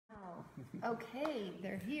Okay,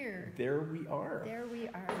 they're here. There we are. There we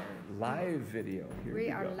are. Live video. Here we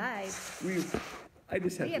are live. I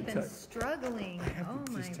just have we have been struggling. I have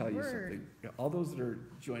to just tell you something. All those that are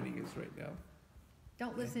joining us right now.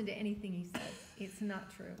 Don't listen to anything he says. It's not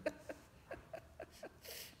true.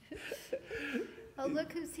 Oh,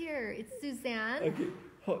 look who's here. It's Suzanne. Okay.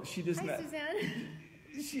 Oh, she does not. Hi, Suzanne.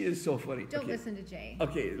 She is so funny. Don't listen to Jay.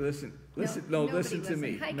 Okay, listen. No, listen to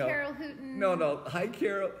me. Hi, Carol Hooten. No. Hi,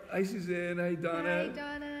 Carol. Hi, Suzanne. Hi, Donna. Hi,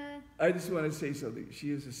 Donna. I just want to say something.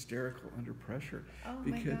 She is hysterical under pressure. Oh,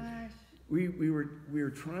 because my gosh. We were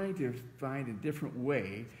trying to find a different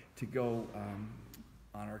way to go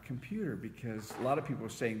on our computer because a lot of people are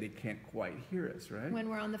saying they can't quite hear us, right? When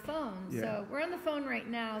we're on the phone. Yeah. So we're on the phone right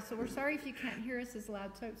now, so we're sorry if you can't hear us as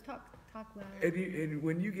loud. So talk loud. And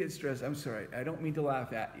when you get stressed, I'm sorry, I don't mean to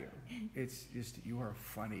laugh at you. It's just you are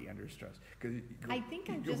funny under stress. I think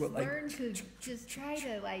I've just learned to just try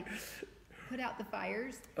to put out the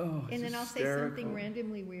fires, and then I'll say something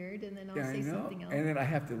randomly weird, and then I'll say something else. And then I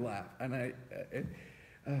have to laugh, and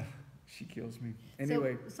she kills me.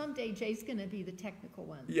 Anyway. So someday Jay's going to be the technical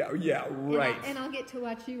one. Yeah, right. And I'll get to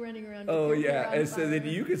watch you running around. Oh, yeah, and so then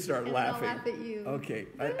you can start laughing. I'll laugh at you. Okay,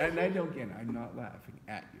 and I'm not laughing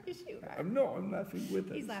at you. Yes, you are. I'm laughing with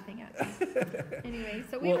us. He's laughing at us. Anyway,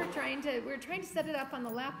 so we were trying to set it up on the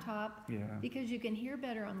laptop because you can hear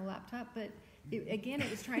better on the laptop, but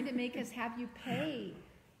it was trying to make us have you pay.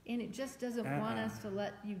 And it just doesn't want us to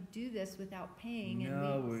let you do this without paying.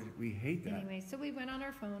 No, we hate that. Anyway, so we went on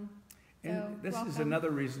our phone. And this is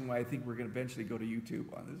another reason why I think we're going to eventually go to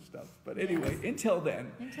YouTube on this stuff. But anyway, until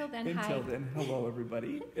then, hello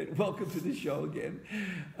everybody, and welcome to the show again,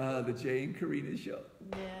 the Jay and Karina show.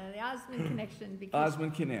 Yeah, the Osmond Connection.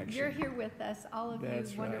 Osmond Connection. You're here with us, all of you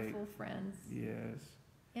wonderful friends. Yes.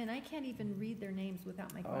 And I can't even read their names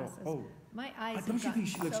without my glasses. My eyes. Don't you think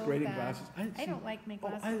she looks great in glasses? I don't like my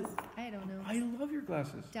glasses. I don't know. I love your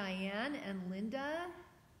glasses. Diane and Linda.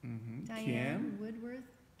 Mm-hmm. Diane Kim. Woodworth.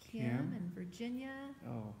 Kim and Virginia.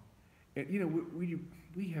 Oh, and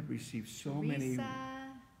we have received so many.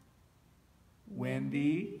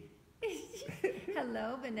 Wendy.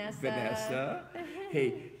 Hello, Vanessa. Vanessa.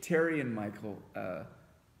 Hey, Terry and Michael.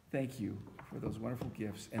 Thank you for those wonderful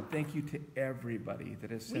gifts, and thank you to everybody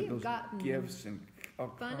that has sent those gifts and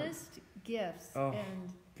funnest gifts. Oh,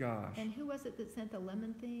 gosh. And who was it that sent the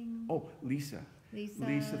lemon thing? Oh, Lisa.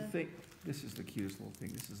 Lisa, this is the cutest little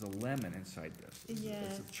thing. This is a lemon inside this.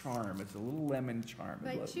 Yes. It's a charm. It's a little lemon charm.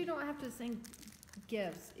 But you don't have to send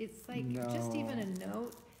gifts. It's like just even a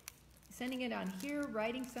note, sending it on here,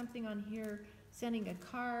 writing something on here, sending a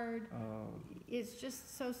card. Oh. It's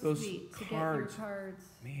just so sweet to get your cards.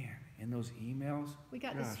 Man, and those emails. We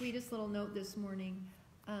got the sweetest little note this morning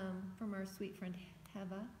from our sweet friend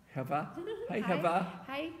Heva. Heva? Hi, Heva.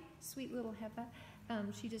 Hi, sweet little Heva.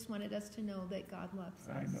 She just wanted us to know that God loves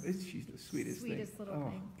us. I know. She's the sweetest little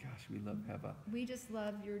thing. Oh, gosh, we love Heva. We just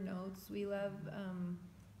love your notes. We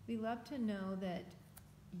love to know that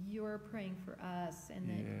you're praying for us and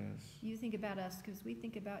that you think about us because we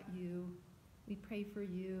think about you. We pray for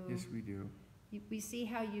you. Yes, we do. We see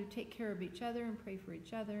how you take care of each other and pray for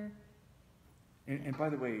each other. And by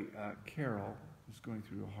the way, Carol is going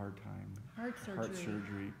through a hard time. Heart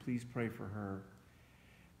surgery. Please pray for her.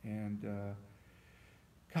 And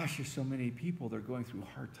gosh, there's so many people that are going through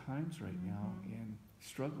hard times right now and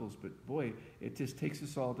struggles. But boy, it just takes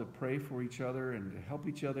us all to pray for each other and to help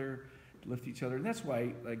each other, to lift each other. And that's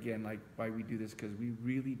why, again, why we do this, because we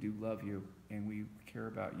really do love you and we care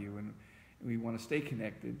about you and we want to stay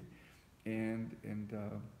connected. And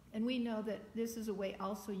we know that this is a way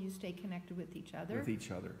also you stay connected with each other.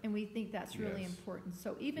 And we think that's really important.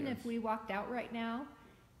 So even if we walked out right now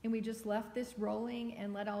and we just left this rolling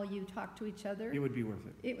and let all you talk to each other, it would be worth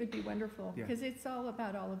it. It would be wonderful because it's all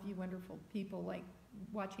about all of you wonderful people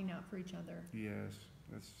watching out for each other. Yes,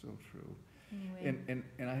 that's so true. Anyway.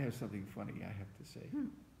 And I have something funny I have to say.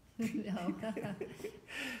 No.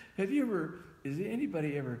 Has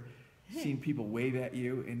anybody ever seen people wave at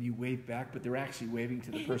you and you wave back, but they're actually waving to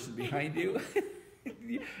the person behind you?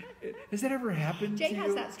 Has that ever happened to you? Jay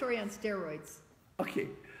has that story on steroids. Okay.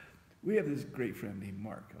 We have this great friend named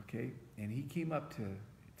Mark, okay? And he came up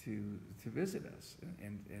to visit us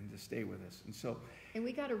and to stay with us. And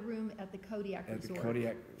we got a room at the Kodiak Resort. At the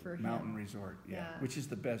Kodiak for Mountain him. Resort, which is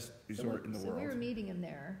the best resort in the world. So we were meeting him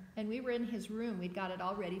there, and we were in his room. We'd got it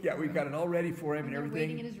all ready for him. Yeah, we got it all ready for him and everything.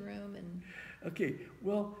 Waiting in his room. Okay,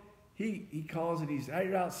 well, he calls and he's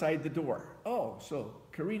right outside the door. Oh, so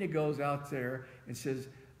Karina goes out there and says,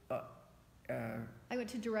 I went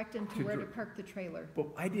to direct him to where to park the trailer. But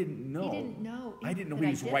I didn't know. He didn't know. I didn't know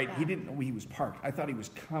he was right. He didn't know he was parked. I thought he was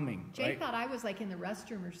coming. Jay thought I was like in the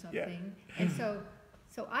restroom or something. Yeah. And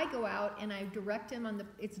so I go out and I direct him on the,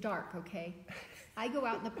 it's dark, okay? I go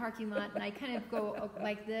out in the parking lot and I kind of go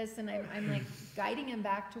like this and I'm like guiding him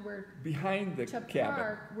back to where, behind the cabin,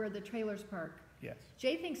 park where the trailers park. Yes.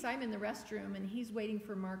 Jay thinks I'm in the restroom and he's waiting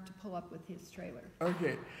for Mark to pull up with his trailer.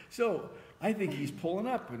 Okay, so I think he's pulling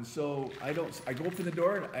up, and so I go open the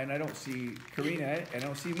door and I don't see Karina and I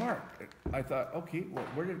don't see Mark. I thought, okay, well,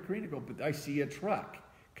 where did Karina go? But I see a truck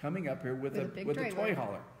coming up here with a toy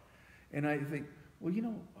hauler, and I think, well, you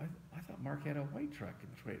know, I thought Mark had a white truck in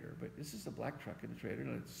the trailer, but this is a black truck in the trailer.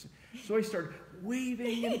 And so I started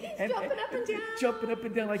waving and jumping up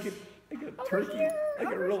and down like a turkey,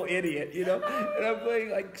 like a real idiot, you know. And I'm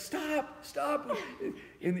going like, stop.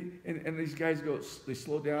 And these guys they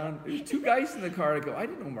slow down. There's two guys in the car. I go, I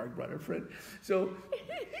didn't know Mark brought a friend. So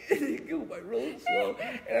they go by real slow,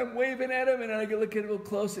 and I'm waving at them, and I look at them real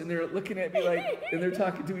close, and they're looking at me like, and they're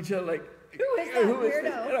talking to each other like, who is that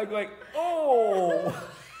weirdo? And I'm going, oh.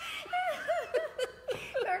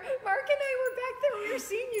 Mark and I were back there. We were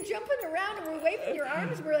seeing you jumping around, and we're waving your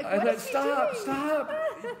arms. We're like, what is he doing? Stop.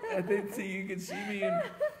 And then so you can see me,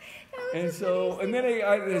 and so, and then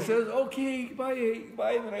I says, okay, bye,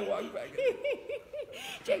 and then I walk back.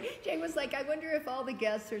 Jay was like, I wonder if all the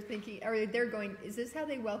guests are thinking, or they're going, is this how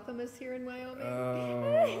they welcome us here in Wyoming?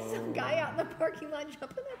 Some guy out in the parking lot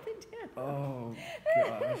jumping up and down. Oh,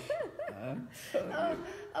 gosh.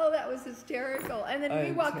 That was hysterical. And then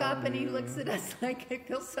we walk up and he looks at us like, I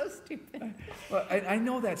feel so stupid. Well, I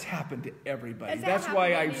know that's happened to everybody. That's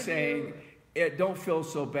why I'm saying, don't feel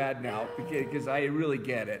so bad now, because I really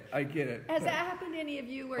get it. I get it. Has that happened to any of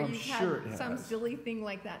you where you've had some silly thing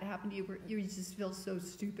like that happen to you where you just feel so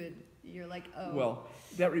stupid? You're like, oh. Well,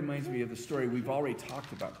 that reminds me of the story. We've already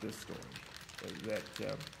talked about this story.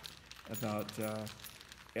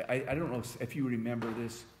 I don't know if you remember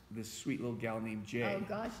this sweet little gal named Jay. Oh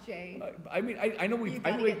gosh, Jay. I know we've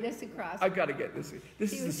got to get this across. I've got to get this.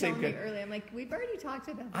 This is the same thing. Earlier, I'm like, we've already talked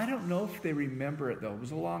about this. I don't know if they remember it though. It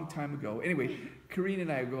was a long time ago. Anyway, Karina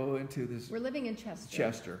and I go into this. We're living in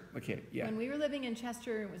Chester. Okay, yeah. When we were living in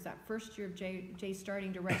Chester, it was that first year of Jay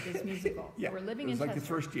starting to write this musical. Yeah, so we're living in Chester. It was like the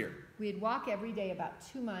first year. We'd walk every day about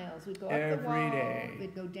 2 miles. We'd go up the wall. Every day.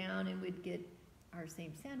 We'd go down and we'd get our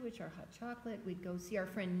same sandwich, our hot chocolate. We'd go see our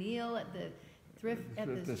friend Neil at the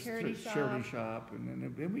charity shop, and then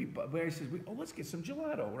I said, let's get some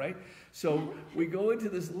gelato, right? So we go into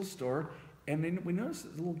this little store, and then we notice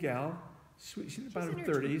this little gal, she's about her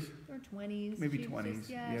 30s or 20s, maybe 20s,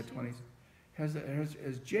 20s,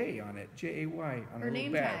 has J on it, Jay on her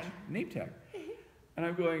little badge, name tag, and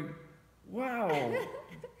I'm going, wow,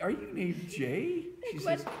 are you named Jay? She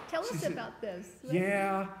says, tell us about this.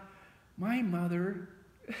 Yeah, my mother.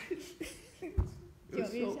 Do you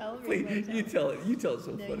want me to tell it? Please, you tell it. You tell it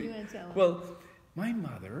so funny. You want to tell it. Well, my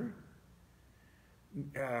mother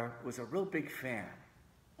was a real big fan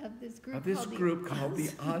of this group called the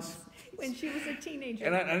Us. When she was a teenager.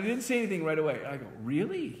 And I didn't say anything right away. I go,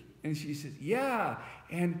 really? And she says, yeah.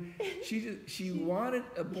 And she wanted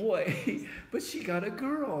a boy, but she got a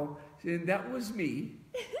girl, and that was me.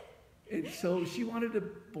 And so she wanted a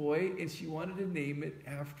boy, and she wanted to name it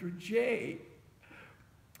after Jay.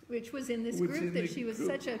 Which was in this group that she was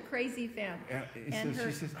such a crazy fan. And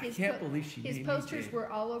she says, I can't believe she named his posters were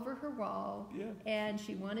all over her wall. Yeah. And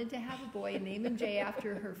she wanted to have a boy and name him Jay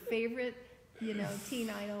after her favorite, teen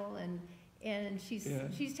idol. And she's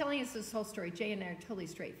telling us this whole story. Jay and I are totally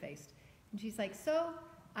straight-faced. And she's like, so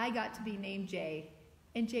I got to be named Jay.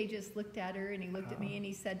 And Jay just looked at her and he looked at me and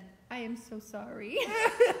he said, I am so sorry.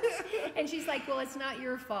 And she's like, well, it's not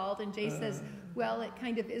your fault. And Jay says, well, it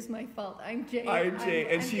kind of is my fault. I'm Jay. I'm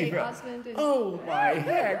Jay Osmond. Oh, my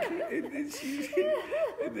heck. And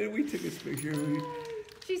then we took this picture.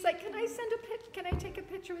 She's like, can I take a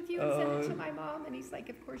picture with you and send it to my mom? And he's like,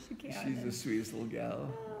 of course you can. She's the sweetest little gal.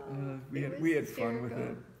 We had fun with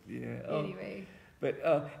it. Yeah. Anyway.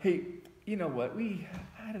 But, hey, you know what?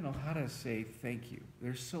 I don't know how to say thank you.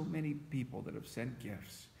 There's so many people that have sent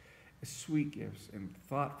gifts, sweet gifts and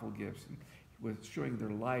thoughtful gifts, and with showing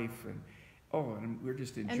their life, and we're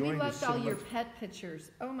just enjoying this. And we loved all your pet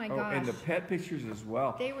pictures. Oh my gosh! And the pet pictures as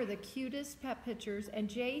well. They were the cutest pet pictures. And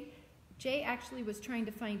Jay actually was trying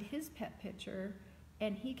to find his pet picture,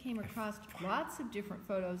 and he came across lots of different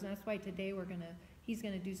photos. And that's why today he's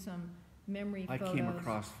gonna do some memory photos. I came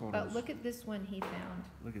across photos. But look at this one he found.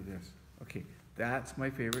 Look at this. Okay, that's my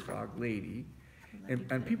favorite dog, Lady. And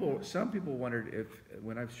some people wondered if,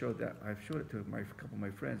 when I've showed it to a couple of my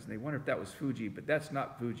friends, and they wonder if that was Fuji, but that's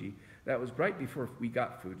not Fuji. That was right before we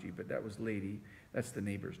got Fuji, but that was Lady. That's the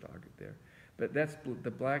neighbor's dog there. But that's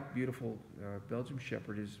the black, beautiful Belgian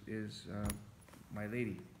Shepherd is my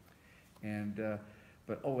Lady. And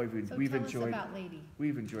but we've enjoyed about Lady.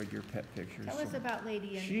 We've enjoyed your pet pictures. Tell us about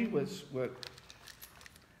Lady. She was what?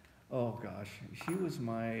 Oh gosh, she was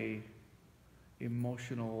my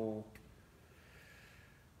emotional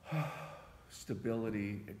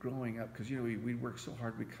stability growing up, because we'd work so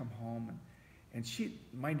hard. We'd come home, and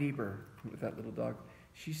my neighbor with that little dog,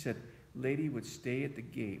 she said Lady would stay at the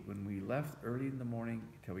gate when we left early in the morning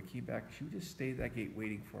until we came back. She would just stay at that gate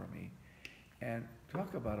waiting for me. And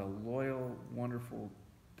talk about a loyal, wonderful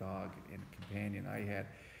dog and companion I had.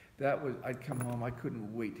 I'd come home, I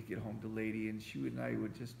couldn't wait to get home to Lady, and she and I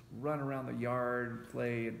would just run around the yard and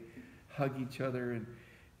play and hug each other,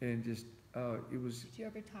 and just, it was... Did you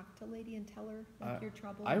ever talk to Lady and tell her your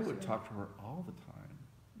troubles? I would talk to her all the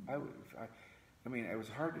time. I mean, it was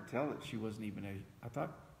hard to tell that she wasn't even I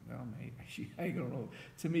thought, well, maybe, I don't know.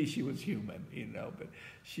 To me, she was human, but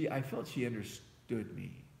I felt she understood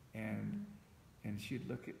me, and she'd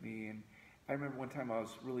look at me, and I remember one time I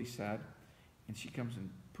was really sad, and she comes and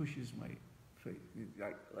pushes my face,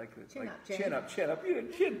 chin up, chin up,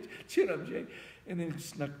 Jay, and then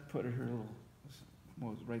put her little,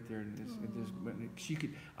 was right there, and she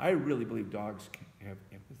could. I really believe dogs can have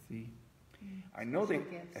empathy. I know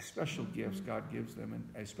special gifts God gives them, and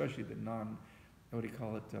especially the what do you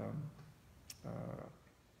call it,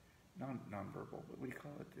 non-verbal, but what do you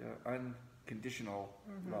call it, unconditional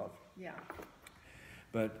love. Yeah.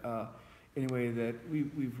 But anyway, that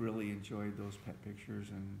we've really enjoyed those pet pictures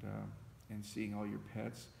and seeing all your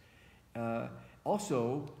pets.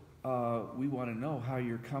 Also, we want to know how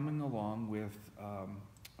you're coming along with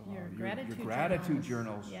your gratitude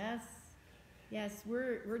journals. Yes,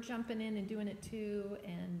 we're jumping in and doing it too,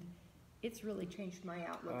 and it's really changed my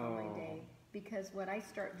outlook on my day, because what I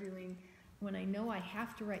start doing when I know I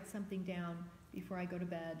have to write something down before I go to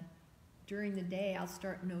bed, during the day I'll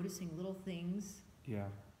start noticing little things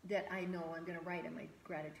that I know I'm going to write in my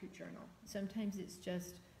gratitude journal. Sometimes it's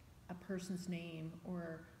just a person's name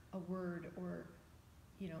or a word, or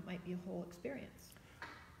it might be a whole experience.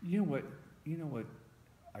 You know what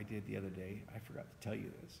I did the other day? I forgot to tell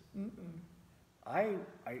you this. I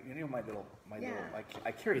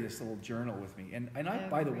I carry this little journal with me, and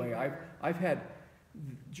by the way, I've had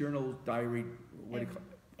journal, diary,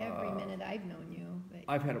 every minute I've known you.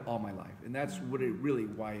 I've had it all my life, and that's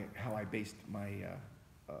how I based my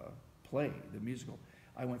play, the musical.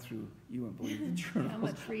 I went through, you wouldn't believe the journals. How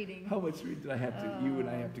much reading did I have to, you and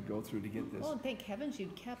I have to go through to get this. Well, and thank heavens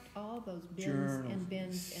you'd kept all those bins journals, and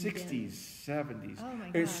bins 60s, 70s. Oh my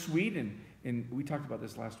gosh. In Sweden, and we talked about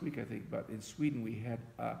this last week, I think, but in Sweden we had,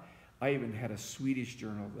 I even had a Swedish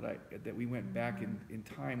journal that we went back in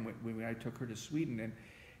time when I took her to Sweden, and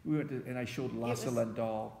we went to, and I showed Lasse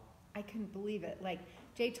Lindahl. I couldn't believe it. Like,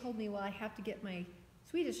 Jay told me, well, I have to get my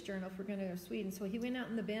Swedish journal if we're going to go to Sweden. So he went out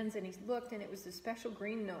in the bins and he looked, and it was a special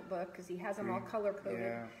green notebook, because he has them all color coded.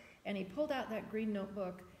 Yeah. And he pulled out that green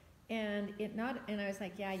notebook, and I was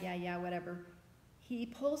like, yeah, whatever. He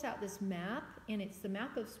pulls out this map, and it's the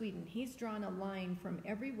map of Sweden. He's drawn a line from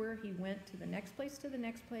everywhere he went to the next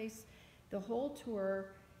place, the whole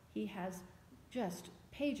tour. He has just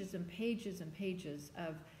pages and pages and pages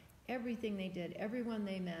of everything they did, everyone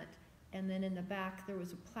they met. And then in the back there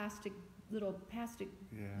was a little plastic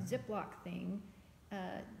Ziploc thing,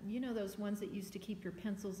 those ones that used to keep your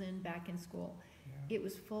pencils in back in school. It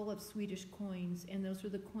was full of Swedish coins, and those were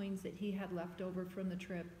the coins that he had left over from the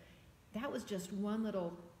trip. That was just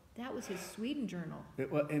that was his Sweden journal.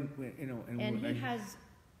 And he has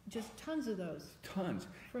just tons of those. Tons.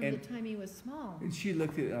 From the time he was small. And she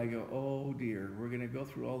looked at it, and I go, oh dear, we're going to go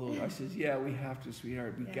through all those. I says, yeah, we have to,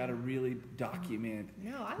 sweetheart. We've got to really document.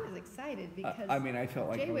 No, I was excited because I felt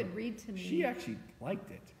like Jay would read to me. She actually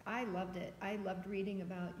liked it. I loved it. I loved reading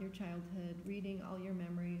about your childhood, reading all your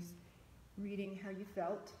memories, reading how you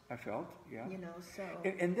felt. I felt, yeah. So.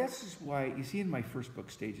 And this is why, you see, in my first book,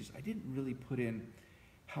 Stages, I didn't really put in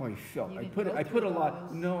how I felt. I put a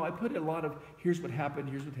lot of here's what happened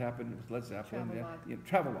with Led Zeppelin.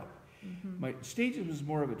 Travelogue. Mm-hmm. My Stages was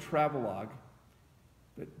more of a travelogue,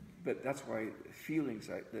 but that's why feelings.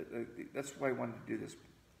 That's why I wanted to do this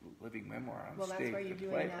living memoir on stage. Well, that's why you're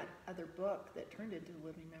doing that other book that turned into a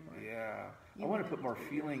living memoir. Yeah, I want to put more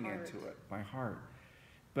feeling into it, my heart.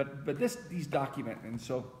 But these document, and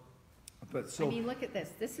so. I mean, look at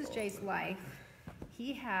this. This is Jay's life.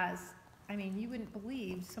 He has. I mean, you wouldn't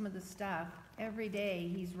believe some of the stuff. Every day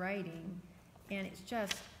he's writing, and it's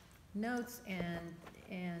just notes and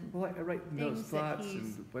Well, I write notes, thoughts,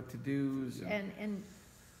 and what to do's,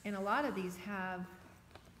 and a lot of these have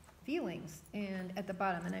feelings and at the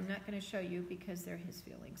bottom, and I'm not going to show you because they're his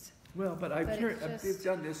feelings. Well, but I've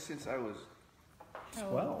done this since I was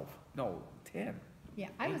 12. No, 10. Yeah,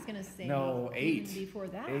 I was going to say 8. Even before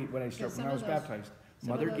that. 8 when I was baptized.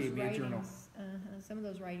 Mother gave me a journal. Some of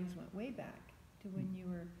those writings went way back to when you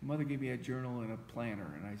were. Mother gave me a journal and a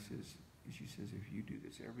planner, and she says, if you do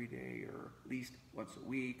this every day or at least once a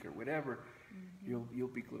week or whatever, you'll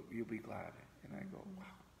be glad. And I go, wow,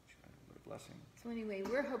 what a blessing. So anyway,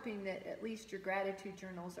 we're hoping that at least your gratitude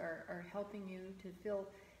journals are helping you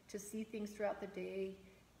to see things throughout the day.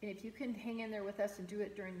 And if you can hang in there with us and do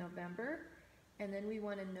it during November, and then we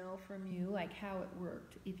want to know from you like how it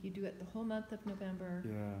worked. If you do it the whole month of November,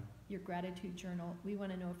 your gratitude journal, we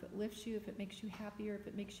want to know if it lifts you, if it makes you happier, if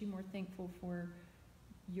it makes you more thankful for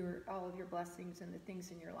all of your blessings and the things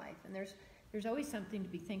in your life. And there's always something to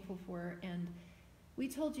be thankful for. And we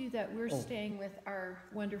told you that we're staying with our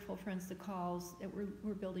wonderful friends, the Calls, that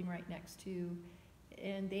we're building right next to,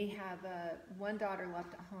 and they have one daughter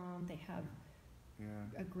left at home. They have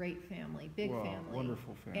a great family, big family,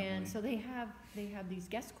 wonderful family, and so they have these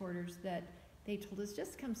guest quarters that they told us,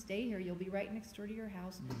 just come stay here. You'll be right next door to your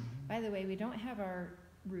house. By the way, we don't have our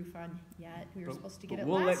roof on yet. We were supposed to get it last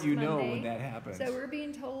Monday. We'll let you know when that happens. So we're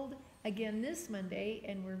being told again this Monday,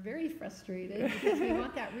 and we're very frustrated because we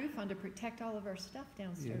want that roof on to protect all of our stuff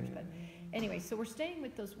downstairs. But anyway, so we're staying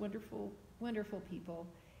with those wonderful, wonderful people,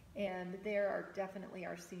 and they are definitely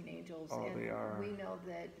our seen angels. Oh, and they are. We know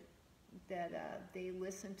that they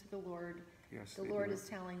listen to the Lord. Yes, the Lord is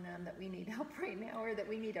telling them that we need help right now, or that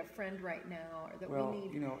we need a friend right now, or that we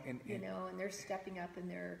need, and they're stepping up and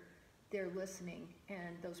they're listening.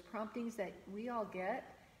 And those promptings that we all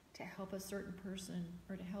get to help a certain person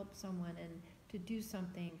or to help someone and to do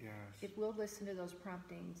something, if we'll listen to those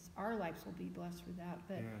promptings, our lives will be blessed for that.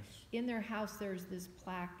 But in their house, there's this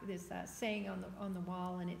plaque, this saying on the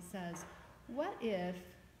wall, and it says, "What if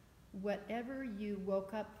whatever you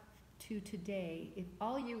woke up to today, if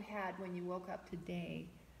all you had when you woke up today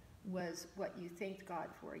was what you thanked God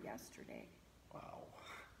for yesterday?" Wow.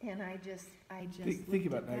 And I just think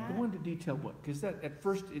about that. Go into detail because that at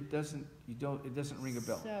first it doesn't ring a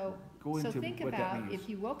bell. So go into think what about that means. If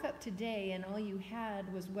you woke up today and all you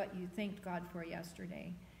had was what you thanked God for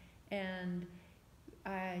yesterday, and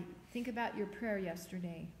think about your prayer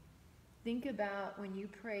yesterday. Think about when you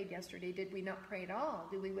prayed yesterday. Did we not pray at all?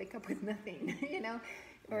 Did we wake up with nothing?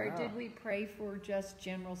 Or did we pray for just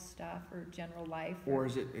general stuff or general life? Or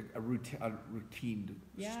is it a routine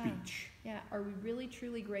speech? Yeah. Are we really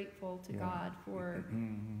truly grateful to God for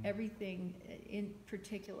everything in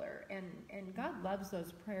particular? And God loves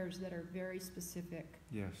those prayers that are very specific.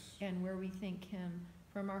 Yes. And where we thank Him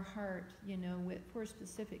from our heart, for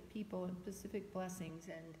specific people and specific blessings.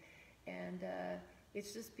 And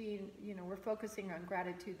it's just being, we're focusing on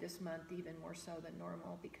gratitude this month even more so than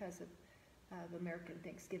normal because of American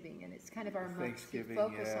Thanksgiving, and it's kind of our month to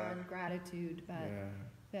focus on gratitude.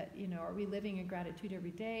 But are we living in gratitude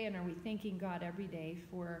every day, and are we thanking God every day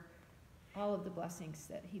for all of the blessings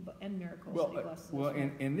that and miracles that He blesses us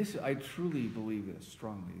with? And this, I truly believe this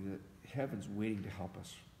strongly, that heaven's waiting to help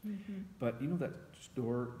us. But that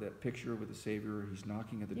door, that picture with the Savior, He's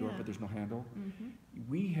knocking at the door, but there's no handle.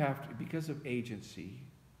 We have to, because of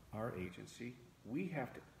our agency, we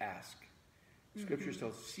have to ask. Scripture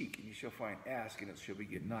says, "Seek and you shall find; ask and it shall be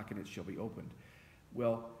given; knock and it shall be opened."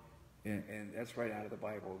 Well, and that's right out of the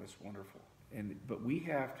Bible, and it's wonderful. But we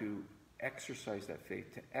have to exercise that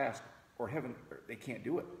faith to ask, or heaven, they can't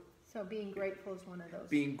do it. So being grateful is one of those.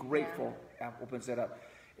 Being grateful opens that up.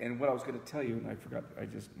 And what I was going to tell you, and I forgot, I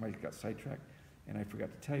got sidetracked, and I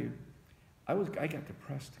forgot to tell you, I got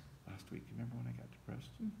depressed last week. Remember when I got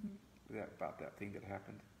depressed? About that thing that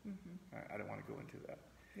happened? I don't want to go into that.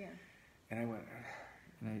 Yeah. And I went,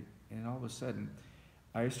 and all of a sudden,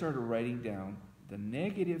 I started writing down the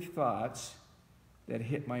negative thoughts that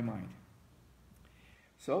hit my mind.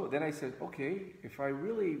 So then I said, okay, if I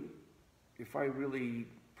really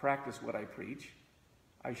practice what I preach,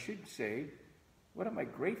 I should say, what am I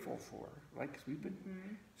grateful for? Right? 'Cause we've been.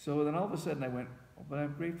 So then all of a sudden I went, what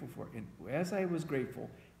I'm grateful for. And as I was grateful,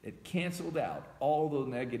 it canceled out all the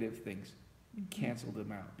negative things. It canceled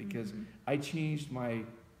them out because I changed my.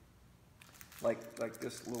 Like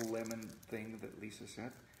this little lemon thing that Lisa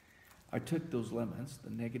sent. I took those lemons,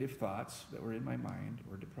 the negative thoughts that were in my mind,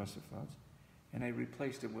 or depressive thoughts, and I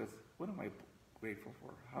replaced them with, what am I grateful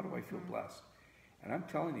for? How do I feel blessed? And I'm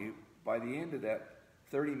telling you, by the end of that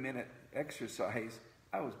 30-minute exercise,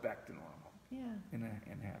 I was back to normal.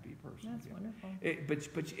 and happy person. That's wonderful.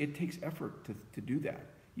 But it takes effort to do that.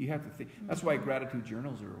 You have to think. That's why gratitude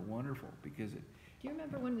journals are wonderful, because it. Do you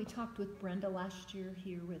remember when we talked with Brenda last year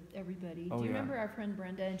here with everybody? Oh, Do you remember our friend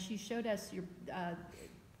Brenda? And she showed us your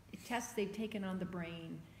tests they've taken on the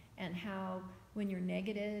brain, and how when you're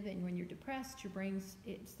negative and when you're depressed, your brain's,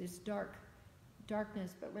 it's this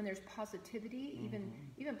darkness. But when there's positivity,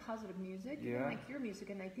 even positive music, even like your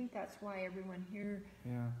music, and I think that's why everyone here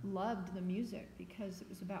loved the music, because it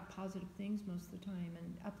was about positive things most of the time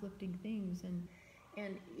and uplifting things, and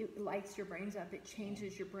it lights your brains up. It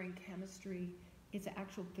changes your brain chemistry. It's an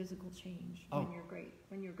actual physical change when you're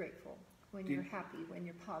grateful, when you're happy, when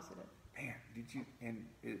you're positive. Man, did you? And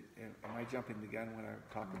am I jumping the gun when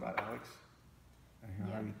I talk about Alex?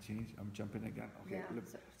 How you changed? I'm jumping the gun. Okay. Yeah.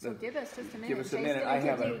 So give us just a minute. Give us a minute. I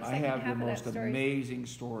have the most amazing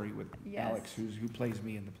story with Alex, who plays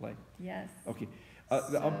me in the play. Yes. Okay.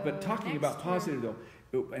 But talking about positive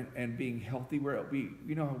though, and being healthy,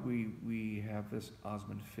 you know how we have this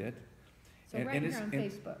Osmond Fit. So right here on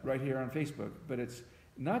Facebook. Right here on Facebook. But it's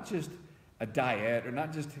not just a diet, or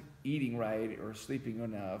not just eating right, or sleeping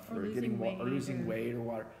enough, or losing weight or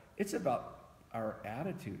water. It's about our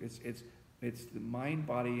attitude. It's the mind,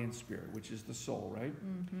 body, and spirit, which is the soul, right?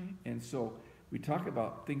 And so we talk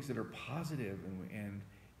about things that are positive,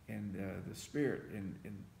 and the spirit, and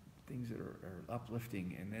things that are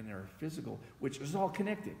uplifting, and then our physical, which is all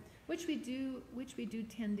connected. Which we do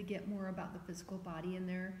tend to get more about the physical body in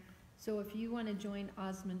there. So if you want to join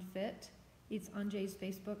Osmond Fit, it's on Jay's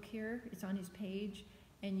Facebook here. It's on his page,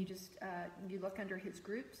 and you just you look under his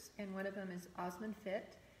groups, and one of them is Osmond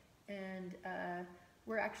Fit, and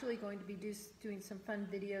we're actually going to be doing some fun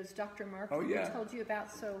videos. Dr. Mark, we told you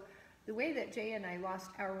about. So the way that Jay and I lost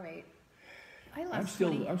our weight, I'm still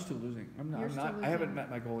losing. I haven't met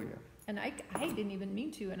my goal yet. And I didn't even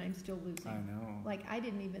mean to, and I'm still losing. I know. Like, I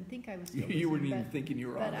didn't even think I was still losing. You weren't even thinking you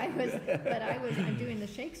were on. I'm doing the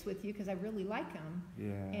shakes with you because I really like them. Yeah.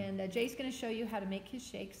 And Jay's going to show you how to make his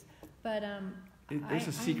shakes. But there's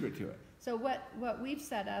a secret to it. So what we've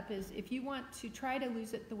set up is, if you want to try to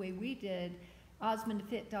lose it the way we did,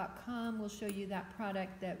 osmondfit.com will show you that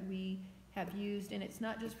product that we have used. And it's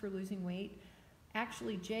not just for losing weight.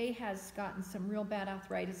 Actually, Jay has gotten some real bad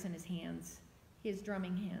arthritis in his hands. His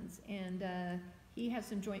drumming hands, and he has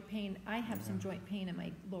some joint pain. I have some joint pain in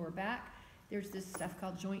my lower back. There's this stuff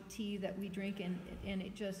called joint tea that we drink, and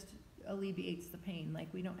it just alleviates the pain.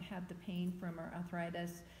 Like, we don't have the pain from our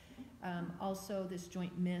arthritis. Also, this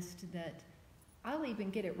joint mist that I'll even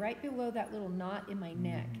get it right below that little knot in my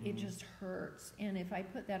neck. It just hurts, and if I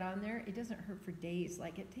put that on there, it doesn't hurt for days.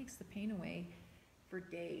 Like, it takes the pain away for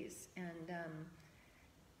days. And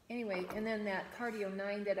anyway, and then that Cardio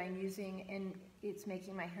 9 that I'm using, and it's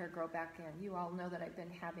making my hair grow back in. You all know that I've been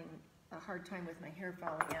having a hard time with my hair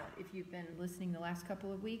falling out, if you've been listening the last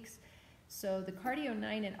couple of weeks. So the Cardio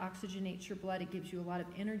 9, it oxygenates your blood. It gives you a lot of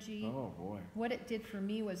energy. Oh, boy. What it did for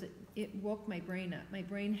me was it woke my brain up. My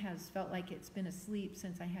brain has felt like it's been asleep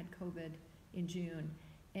since I had COVID in June.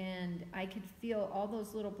 And I could feel all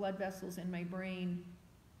those little blood vessels in my brain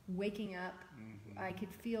waking up. I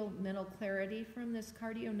could feel mental clarity from this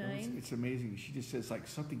Cardio 9. It's amazing. She just says, like,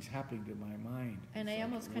 something's happening to my mind. And I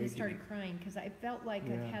almost kind of started crying, because I felt like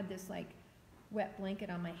I've had this, like, wet blanket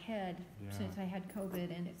on my head since I had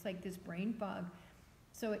COVID, and it's like this brain fog.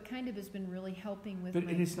 So it kind of has been really helping with and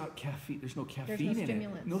it's not caffeine. There's no caffeine in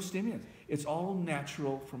it. No stimulants. It's all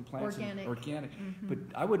natural from plants. Organic. But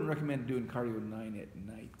I wouldn't recommend doing Cardio 9 at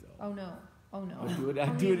night, though. Oh, no.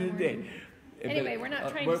 I'd do it in the day. Anyway, we're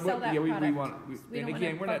not trying to sell that product.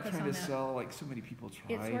 We're not trying to sell, like so many people try.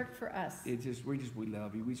 It's worked for us. We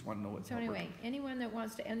love you. We just want to know what's So anyway, anyone that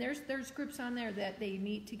wants to, and there's groups on there that they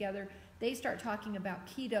meet together. They start talking about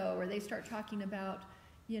keto, or they start talking about,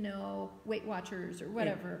 Weight Watchers or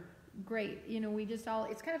whatever. Yeah. Great. We just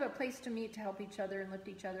it's kind of a place to meet, to help each other and lift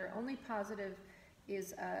each other. Only positive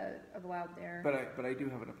is allowed there. But I do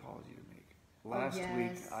have an apology to make. Last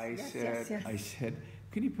week I said,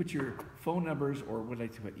 can you put your phone numbers, or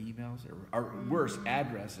emails, or worse,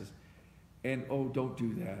 addresses? And don't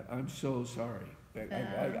do that. I'm so sorry.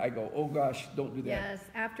 I go, oh gosh, don't do that. Yes.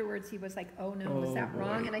 Afterwards, he was like, oh no, was that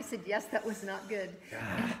wrong? And I said, yes, that was not good.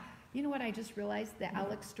 You know what? I just realized the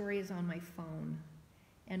Alex story is on my phone,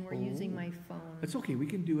 and we're using my phone. It's okay. We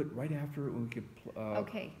can do it right after when we can.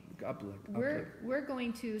 Okay. We're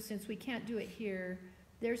going to, since we can't do it here.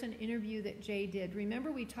 There's an interview that Jay did.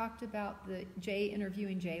 Remember, we talked about the Jay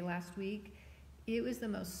interviewing Jay last week? It was the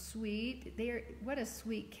most sweet. What a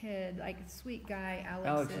sweet kid, like sweet guy Alex is.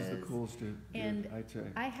 Alex is the coolest dude, and I'd say.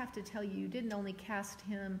 I have to tell you, you didn't only cast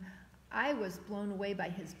him I was blown away by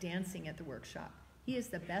his dancing at the workshop. He is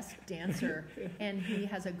the best dancer, and he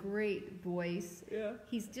has a great voice. Yeah.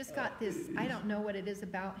 He's just got this, I don't know what it is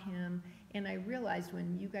about him, and I realized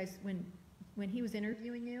when you guys, when he was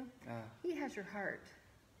interviewing you, he has your heart.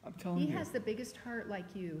 I'm telling you. He has the biggest heart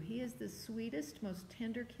like you. He is the sweetest, most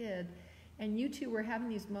tender kid, and you two were having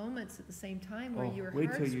these moments at the same time where your hearts were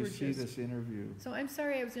just... Wait till you see this interview. So I'm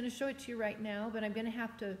sorry, I was going to show it to you right now, but I'm going to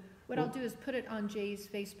have to, I'll do is put it on Jay's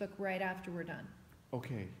Facebook right after we're done.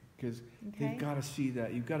 Okay, because they've got to see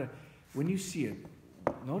that. You've got to, when you see it,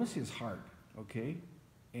 notice his heart, okay?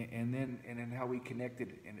 And then how we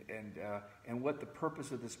connected and what the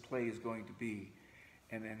purpose of this play is going to be,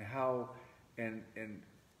 and how and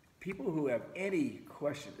people who have any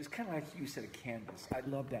question, it's kind of like you said a canvas. I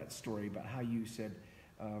love that story about how you said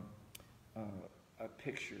a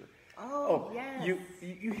picture. Oh yes.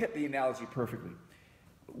 You hit the analogy perfectly.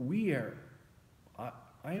 I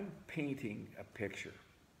am painting a picture,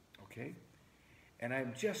 okay? And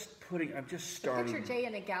I'm just starting. Picture Jay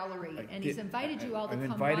in a gallery, and he's invited you all to come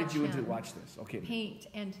watch him. I've invited you in to watch this, okay? Paint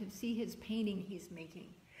and to see his painting he's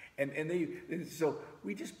making. And so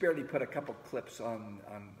we just barely put a couple clips on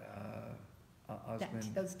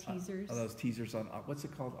Osmond. Those teasers. Those teasers on what's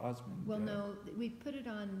it called, Osmond? Well, no, we put it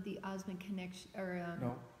on the Osmond Connection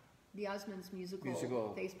no. The Osmond's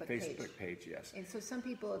musical Facebook page, yes. And so some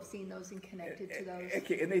people have seen those and connected to those.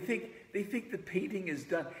 Okay, and they think the painting is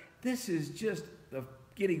done. This is just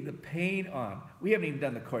getting the paint on. We haven't even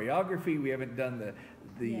done the choreography. We haven't done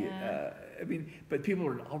but people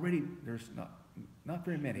are already, there's not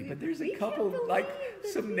very many, but there's a couple, like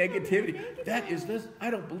some negativity. That is this. I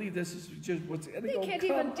don't believe this is just what's. They can't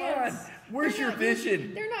even dance. Where's your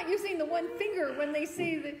vision? They're not using the one finger when they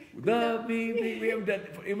say that. Love me. We haven't done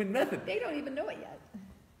even nothing. They don't even know it yet.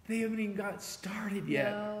 They haven't even got started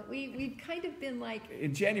yet. No, we've kind of been like.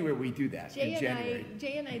 In January we do that. Jay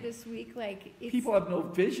and I this week, like people have no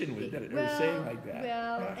vision with it. They're saying like that.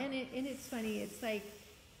 Well, and it's funny. It's like,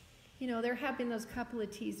 there have been those couple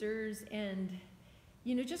of teasers and.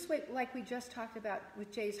 Just like we just talked about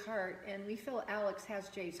with Jay's heart, and we feel Alex has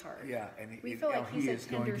Jay's heart. Yeah, and we feel like he's a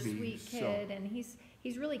tender, sweet kid, and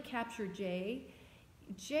he's really captured Jay.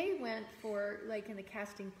 Jay went for, like, in the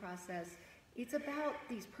casting process, it's about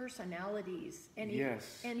these personalities, and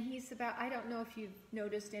he's about. I don't know if you've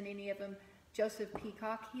noticed in any of them, Joseph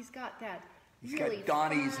Peacock. He's got that. He's really got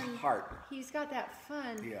Donnie's fun, heart. He's got that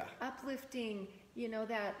fun, uplifting.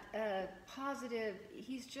 That positive.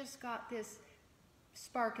 He's just got this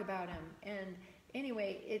spark about him, and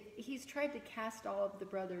anyway, he's tried to cast all of the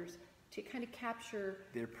brothers to kind of capture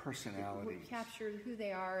their personalities, capture who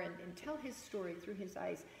they are, and tell his story through his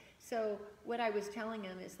eyes. So what I was telling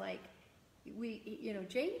him is like,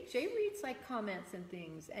 Jay reads like comments and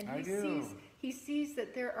things, and he sees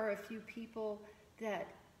that there are a few people that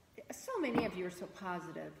so many of you are so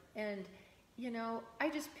positive, and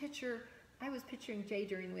I was picturing Jay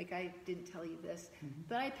during the week. I didn't tell you this,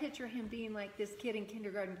 but I picture him being like this kid in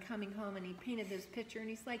kindergarten coming home, and he painted this picture, and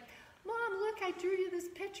he's like, Mom, look, I drew you this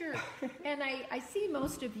picture. And I see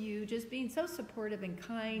most of you just being so supportive and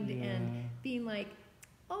kind and being like,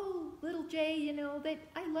 oh, little Jay, that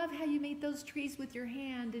I love how you made those trees with your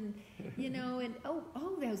hand, and, and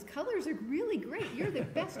oh, those colors are really great. You're the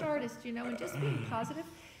best artist, and just being positive.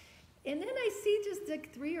 And then I see just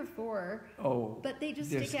like 3 or 4, but they just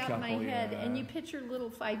stick out in my head. And you picture little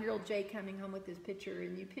 5-year-old Jay coming home with this picture,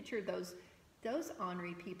 and you picture those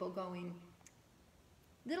ornery people going,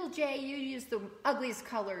 little Jay, you use the ugliest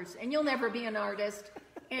colors, and you'll never be an artist,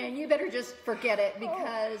 and you better just forget it,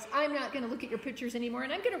 because I'm not going to look at your pictures anymore,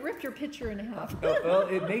 and I'm going to rip your picture in half. Well,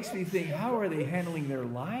 it makes me think, how are they handling their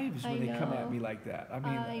lives when they come at me like that? I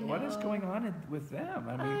mean, what is going on with them?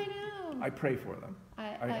 I know. I pray for them.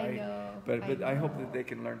 I know. But I hope that they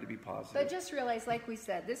can learn to be positive. But just realize, like we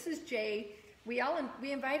said, this is Jay. We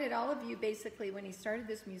invited all of you, basically, when he started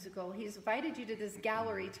this musical. He's invited you to this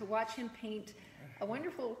gallery to watch him paint a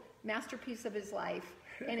wonderful masterpiece of his life,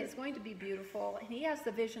 and it's going to be beautiful. And he has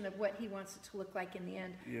the vision of what he wants it to look like in the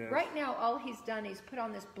end. Yes. Right now, all he's done is put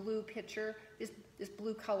on this blue picture, this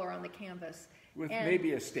blue color on the canvas. With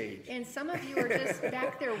maybe a stage. And some of you are just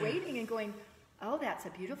back there waiting and going, oh, that's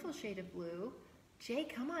a beautiful shade of blue. Jay,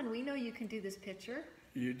 come on, we know you can do this picture.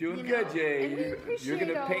 You're doing good, Jay. And we appreciate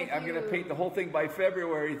You're gonna paint. I'm going to paint the whole thing by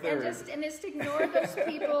February 3rd. And just ignore those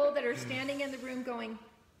people that are standing in the room going,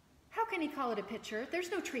 how can he call it a picture?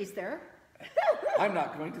 There's no trees there. I'm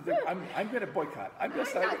not going to. I'm going to boycott. I'm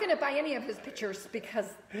not going to buy any of his pictures because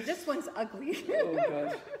this one's ugly. Oh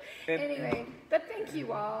gosh. Anyway, but thank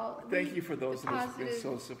you all. Thank you for those that have been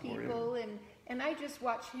so supportive. People And I just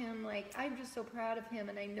watch him, like, I'm just so proud of him,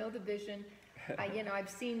 and I know the vision. I've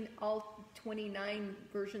seen all 29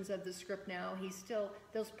 versions of the script now. He's still,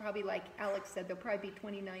 there's probably, like Alex said, there'll probably be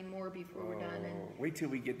 29 more before we're done. And wait till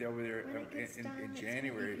we get over there in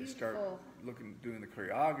January and start doing the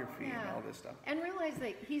choreography and all this stuff. And realize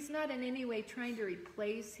that he's not in any way trying to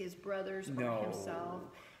replace his brothers or himself.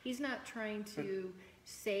 He's not trying to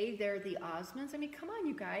say they're the Osmonds. I mean, come on,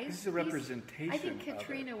 you guys. This is a representation. I think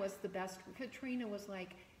Katrina was the best. Katrina was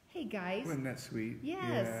like, hey guys. Wasn't that sweet?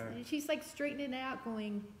 Yes. Yeah. She's like straightening it out,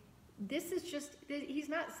 going, this is just, he's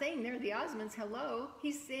not saying they're the Osmonds, hello.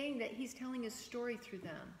 He's saying that he's telling his story through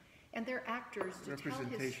them. And they're actors to tell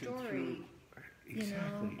his story.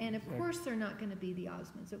 Exactly. And of course they're not going to be the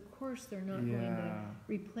Osmonds. Of course they're not going to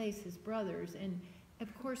replace his brothers. And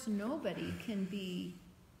of course nobody can be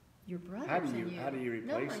your brothers. How do you replace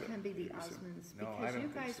No one them? can be the Osmonds because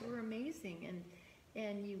you guys were amazing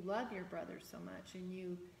and you love your brothers so much and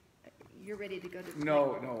you're ready to go to I'm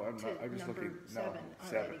not. I'm just looking. Seven. That's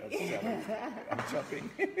 7. I'm jumping.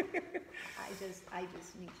 I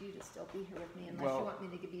just need you to still be here with me unless you want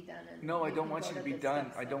me to be done. No, I don't want you to be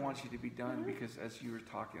done. I don't want you to be done because as you were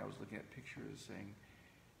talking, I was looking at pictures saying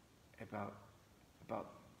about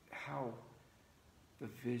how the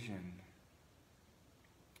vision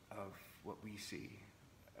of what we see,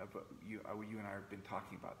 you and I have been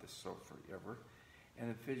talking about this so forever, and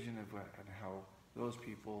the vision of and how those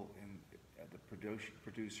people in the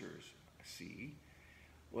producers see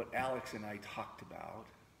what Alex and I talked about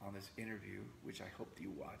on this interview, which I hope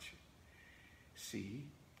you watch,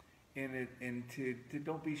 see, and to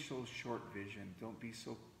don't be so short vision, don't be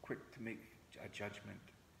so quick to make a judgment.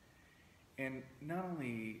 And not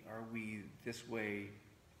only are we this way,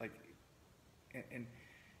 like, and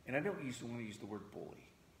I don't want to use the word bully,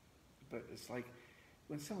 but it's like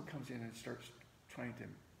when someone comes in and starts trying to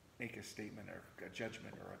make a statement or a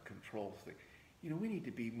judgment or a control thing, we need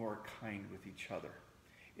to be more kind with each other.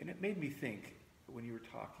 And it made me think when you were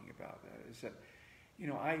talking about that is that,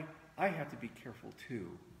 I have to be careful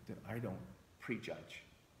too that I don't prejudge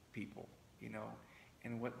people,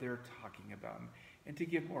 and what they're talking about, and to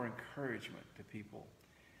give more encouragement to people.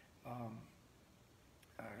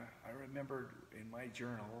 I remembered in my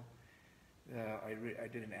journal, I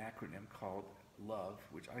did an acronym called LOVE,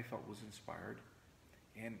 which I felt was inspired.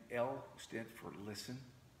 And L stood for listen.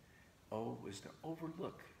 O was to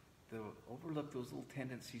overlook those little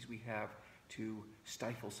tendencies we have to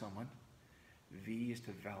stifle someone. V is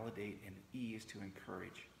to validate, and E is to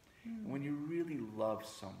encourage. And when you really love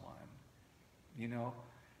someone,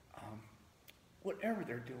 whatever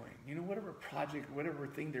they're doing, whatever project, whatever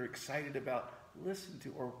thing they're excited about, listen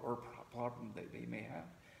to, or problem that they may have,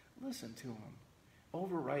 listen to them.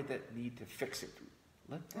 Override that need to fix it.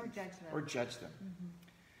 Or judge them. Mm-hmm.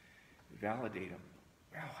 Validate them.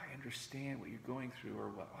 Wow, I understand what you're going through, or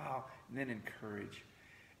wow, and then encourage.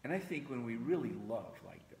 And I think when we really love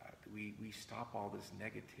like that, we stop all this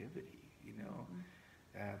negativity,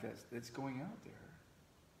 that's going out there.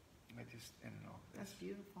 I don't know. That's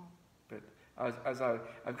beautiful. But as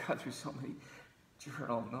I've gone through so many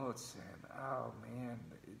journal notes, and oh man,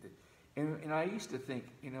 and I used to think,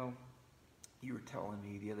 you were telling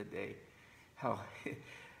me the other day how,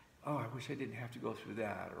 I wish I didn't have to go through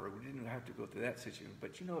that, or we didn't have to go through that situation.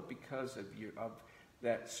 But because of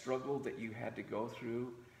that struggle that you had to go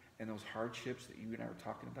through, and those hardships that you and I were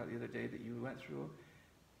talking about the other day that you went through,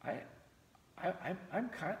 I'm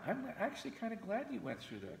actually kind of glad you went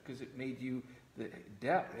through that, because it made you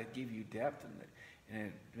it gave you depth, and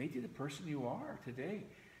it made you the person you are today.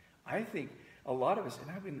 I think a lot of us,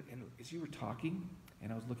 and as you were talking,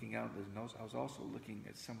 and I was looking out at those notes, I was also looking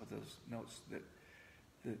at some of those notes that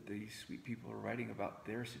these sweet people are writing about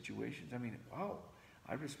their situations. I mean, wow,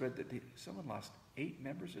 I just read that someone lost 8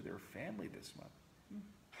 members of their family this month.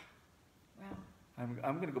 Wow.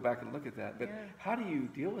 I'm going to go back and look at that. But how do you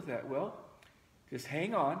deal with that? Well, just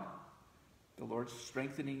hang on. The Lord's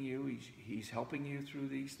strengthening you. He's helping you through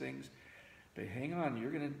these things. But hang on,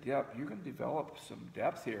 you're going to develop some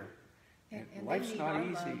depth here. And life's not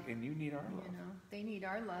easy, love. And you need our love. They need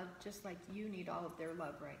our love just like you need all of their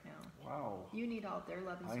love right now. Wow. You need all of their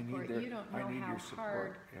love and support. You don't know how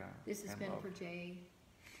hard this has been for Jay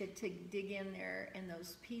to dig in there and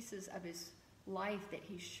those pieces of his life that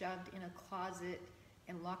he shoved in a closet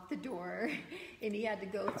and locked the door, and he had to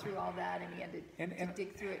go through all that, and he had to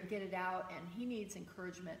dig through it and get it out, and he needs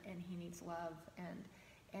encouragement, and he needs love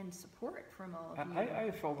and support from all of you.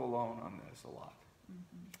 I felt alone on this a lot.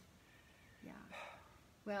 Mm-hmm. Yeah.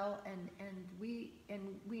 Well, and we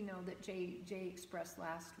know that Jay expressed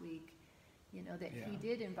last week, that he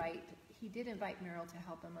did invite Meryl to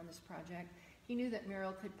help him on this project. he knew that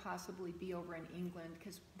Merrill could possibly be over in England,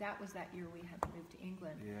 because that was that year we had to move to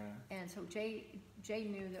England. Yeah. And so Jay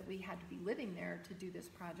knew that we had to be living there to do this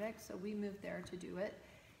project, so we moved there to do it.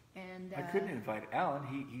 And I couldn't invite Alan.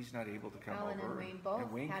 He's not able to come Alan over. and Wayne both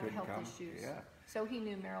had health come. issues. Yeah. So he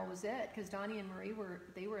knew Merrill was it, because Donnie and Marie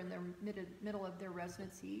were in their middle of their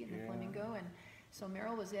residency in the Flamingo, and so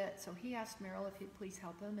Merrill was it. So he asked Merrill if he'd please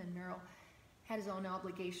help him, and Merrill had his own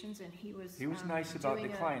obligations, and he was nice about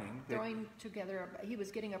declining. He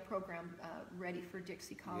was getting a program ready for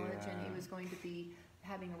Dixie College, and he was going to be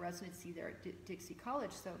having a residency there at Dixie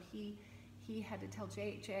College. So he had to tell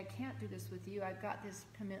Jay, I can't do this with you. I've got this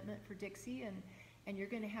commitment for Dixie, and you're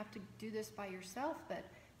going to have to do this by yourself. But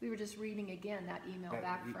we were just reading again that email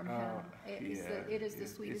back from him. It is the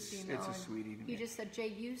sweetest email. It's a sweet email. He just said, Jay,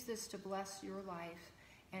 use this to bless your life.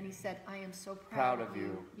 And he said, I am so proud of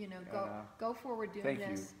you. You know, go forward doing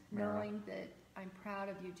this, knowing that I'm proud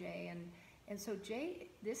of you, Jay. And so Jay,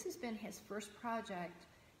 this has been his first project.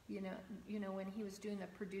 You know, when he was doing the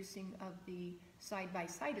producing of the side by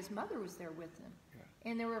side, his mother was there with him,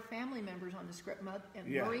 and there were family members on the script. And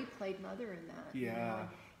Marie played mother in that. Yeah. You know?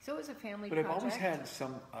 So it was a family But project. I've always had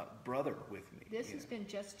some brother with me. This has been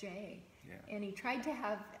just Jay. Yeah. And he tried to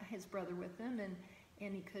have his brother with him,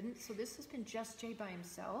 and he couldn't. So this has been just Jay by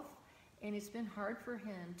himself, and it's been hard for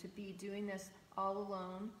him to be doing this all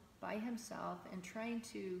alone by himself and trying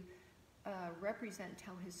to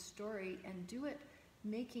tell his story and do it,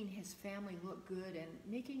 making his family look good and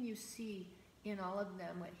making you see in all of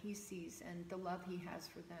them what he sees and the love he has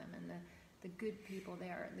for them and the good people they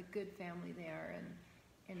are and the good family they are, and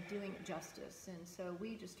doing it justice. And so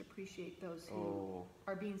we just appreciate those who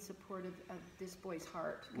are being supportive of this boy's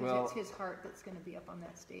heart, because it's his heart that's going to be up on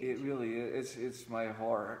that stage. It really is. It's my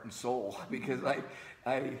heart and soul, because boy,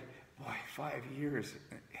 5 years.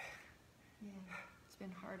 Yeah, it's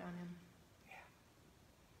been hard on him.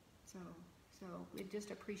 Yeah. So we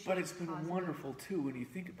just appreciate. But it's been wonderful too when you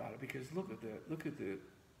think about it, because look at the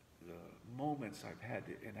moments I've had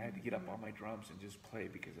and I had to get up on my drums and just play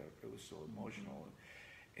because it was so emotional.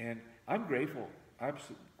 And I'm grateful,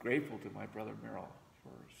 absolutely grateful to my brother Merrill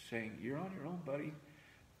for saying, you're on your own, buddy.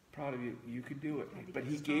 Proud of you. You can do it. But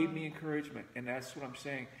he gave me encouragement, and that's what I'm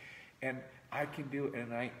saying. And I can do it,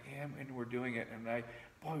 and I am, and we're doing it. And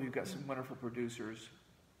we've got some wonderful producers.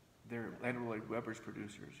 They're Landon Lloyd Webber's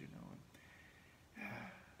producers, you know.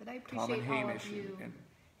 But I appreciate all of you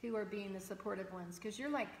who are being the supportive ones, because you're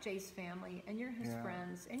like Jay's family, and you're his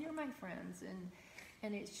friends, and you're my friends,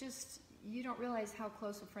 and it's just, you don't realize how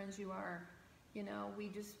close of friends you are. You know, we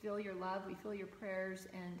just feel your love, we feel your prayers,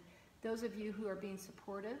 and those of you who are being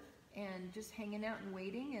supportive and just hanging out and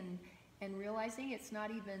waiting and realizing it's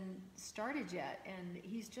not even started yet, and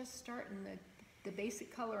he's just starting the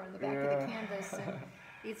basic color on the back of the canvas, and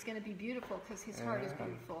it's going to be beautiful because his heart is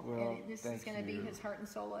beautiful, and this is going to be his heart and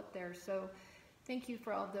soul up there. So thank you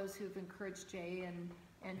for all of those who have encouraged Jay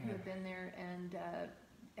and who have been there and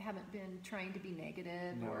haven't been trying to be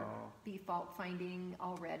negative or be fault-finding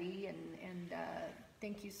already, and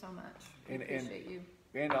thank you so much. I appreciate you.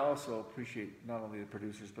 And I also appreciate not only the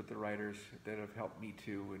producers, but the writers that have helped me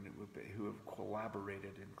too, and who have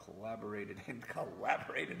collaborated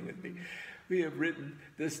with me. We have written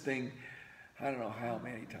this thing, I don't know how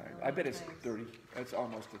many times. I bet it's 30. It's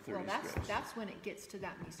almost a 30 scripts. That's when it gets to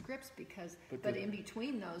that many scripts, because but in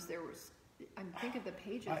between those there was, think of the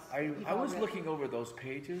pages. I was looking over those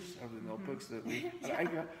pages of the notebooks that we. I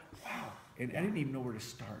got wow, and I didn't even know where to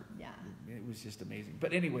start. Yeah, it was just amazing.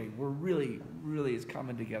 But anyway, we're really, it's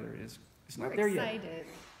coming together. It's not there yet. We're excited.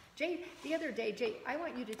 Jay, the other day, I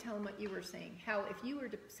want you to tell him what you were saying. How, if you were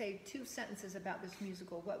to say 2 sentences about this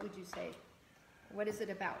musical, what would you say? What is it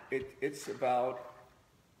about? It's about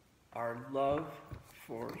our love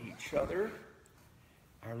for each other,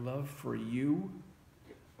 our love for you,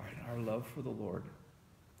 and our love for the Lord.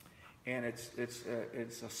 And it's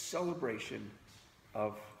a celebration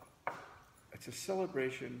of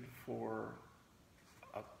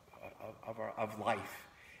of life,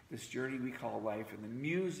 this journey we call life, and the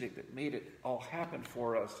music that made it all happen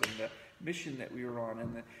for us, and the mission that we were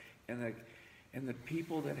on, and the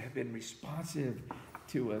people that have been responsive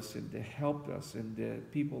to us and to help us,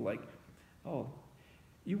 and people like,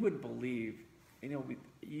 you wouldn't believe,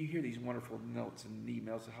 you hear these wonderful notes and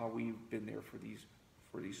emails of how we've been there for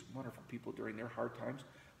these wonderful people during their hard times.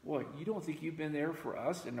 What, you don't think you've been there for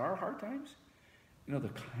us in our hard times? The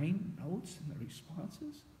kind notes and the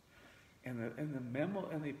responses, and the memo,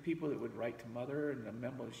 and the people that would write to Mother, and the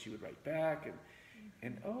memo that she would write back,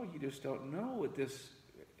 and you just don't know what this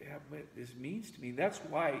means to me. That's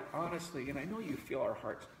why, honestly, and I know you feel our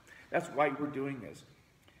hearts, that's why we're doing this.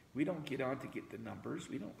 We don't get on to get the numbers.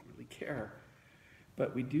 We don't really care.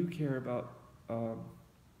 But we do care about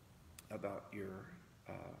your,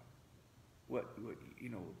 what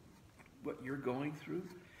you're going through.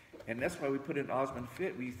 And that's why we put in Osmond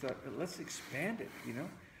Fit. We thought, let's expand it,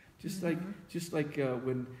 Just like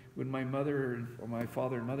when my mother, or my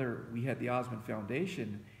father and mother, we had the Osmond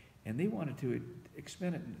Foundation, and they wanted to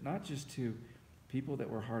expand it not just to people that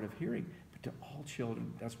were hard of hearing, but to all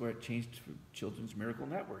children. That's where it changed to Children's Miracle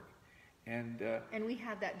Network. And we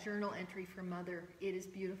have that journal entry for Mother. It is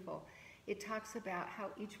beautiful. It talks about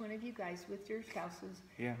how each one of you guys with your spouses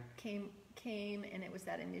came, and it was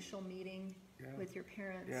that initial meeting with your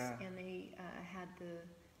parents, and they had the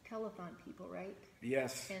telethon people, right?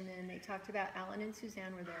 Yes. And then they talked about Alan and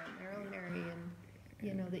Suzanne were there, and Merrill and Mary,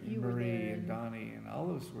 and that you Marie were there. And Donnie and all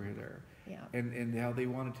of us were there. Yeah. And how they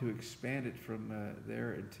wanted to expand it from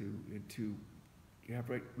there into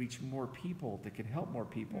reach more people that can help more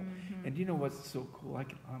people. Mm-hmm. And you know what's so cool? I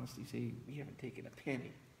can honestly say we haven't taken a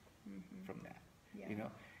penny from that. Yeah.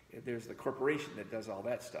 There's the corporation that does all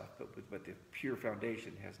that stuff, but the Pure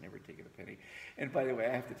Foundation has never taken a penny. And by the way, I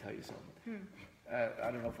have to tell you something.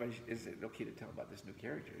 I don't know if is it okay to tell about this new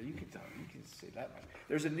character? You can tell. You can say that much.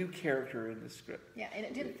 There's a new character in the script. Yeah, and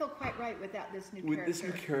it didn't feel quite right without this new character. This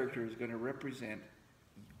new character is going to represent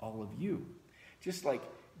all of you, just like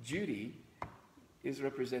Judy is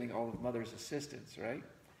representing all of Mother's assistants, right?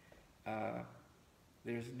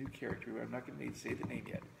 There's a new character. I'm not going to need to say the name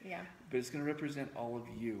yet. Yeah. But it's going to represent all of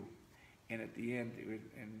you, and at the end,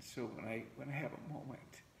 and so when I have a moment,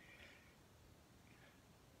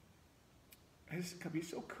 it's going to be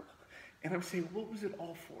so cool. And I'm saying, what was it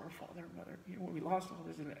all for, Father and Mother? When we lost all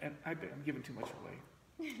this, and I'm giving too much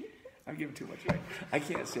away. I'm giving too much away. I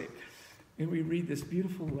can't say it. And we read this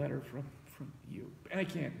beautiful letter from you. And I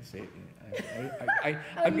can't say it.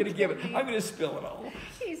 I'm going to give it. I'm going to spill it all.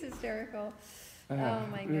 She's hysterical. Oh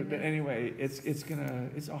my goodness. But anyway,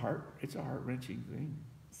 it's a heart-wrenching thing.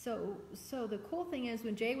 So the cool thing is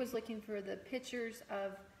when Jay was looking for the pictures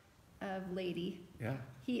of Lady,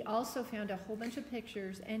 he also found a whole bunch of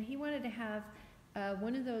pictures, and he wanted to have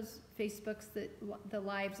one of those Facebooks that the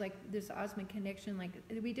lives, like this Osmond Connection, like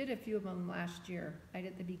we did a few of them last year, right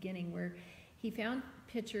at the beginning, where he found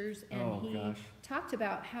pictures and he talked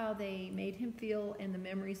about how they made him feel and the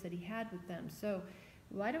memories that he had with them. So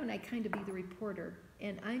why don't I kind of be the reporter,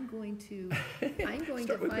 and I'm going to find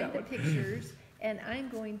the pictures, and I'm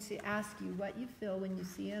going to ask you what you feel when you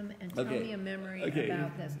see them, and tell me a memory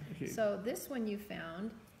about this. Okay. So this one you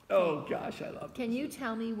found. Oh gosh, I love. Can you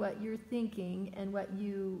tell me what you're thinking and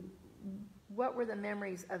what were the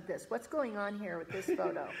memories of this? What's going on here with this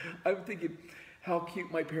photo? I'm thinking how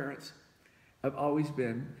cute my parents have always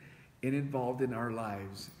been and involved in our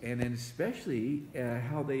lives, and then especially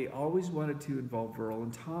how they always wanted to involve Verl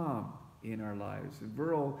and Tom in our lives. And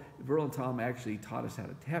Verl and Tom actually taught us how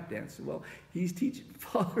to tap dance. Well, he's teaching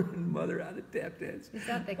Father and Mother how to tap dance. Is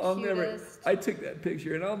that the cutest? I took that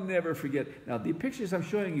picture, and I'll never forget. Now, the pictures I'm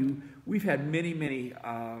showing you, we've had many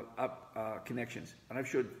connections, and I've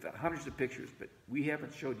showed hundreds of pictures, but we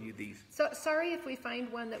haven't showed you these. So sorry if we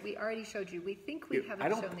find one that we already showed you. We think we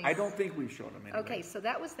haven't shown these. I don't think we've shown them anyway. Okay, so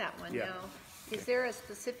that was that one. Yeah. Now, is there a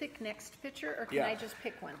specific next picture, or can I just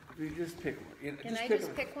pick one? You just pick one. Can I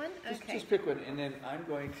just pick one? Okay. Just pick one, and then I'm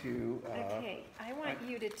going to... okay, I want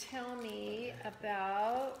you to tell me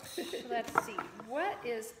about... let's see.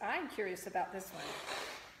 I'm curious about this one.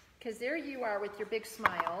 Because there you are with your big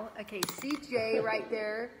smile. Okay, see Jay right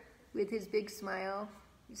there with his big smile,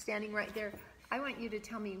 standing right there. I want you to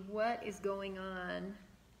tell me what is going on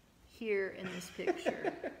here in this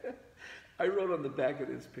picture. I wrote on the back of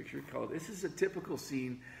this picture this is a typical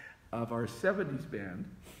scene of our 70s band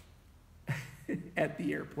at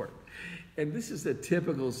the airport. And this is a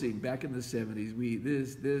typical scene back in the 70s.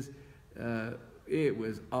 It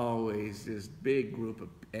was always this big group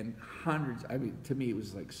and hundreds, to me it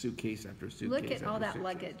was like suitcase after suitcase. Look at all that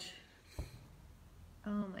luggage.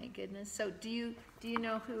 Oh my goodness. So do you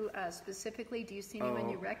know who specifically, do you see anyone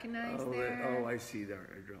you recognize there? I see there.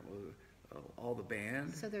 All the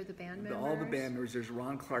band. So they're the band members? All the band members. There's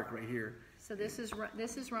Ron Clark right here. So this is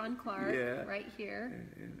Ron Clark right here.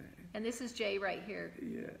 And this is Jay right here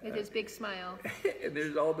with his big smile. And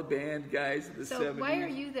there's all the band guys of the 70s. So why are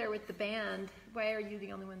you there with the band? Why are you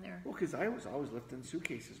the only one there? Well, because I was always lifting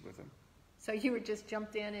suitcases with them. So you were just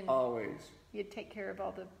jumped in and... Always. You'd take care of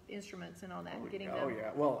all the instruments and all that, getting them. Oh,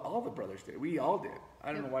 yeah. Well, all the brothers did. We all did.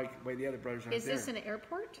 I don't know why the other brothers aren't there. Is this an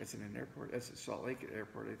airport? It's in an airport. That's at Salt Lake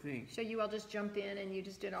Airport, I think. So you all just jumped in and you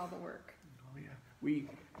just did all the work? Oh, yeah.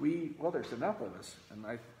 well, there's enough of us, and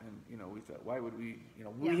you know, we thought, why would we, you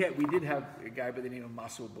know, we did have a guy by the name of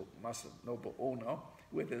Masanobu Ono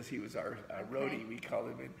with us. He was our roadie, we called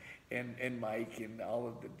him, and Mike, and all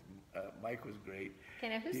of the, Mike was great. Okay,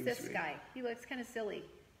 now who's this guy? He looks kind of silly.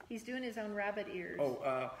 He's doing his own rabbit ears.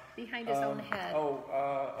 Behind his own head.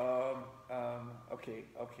 Okay.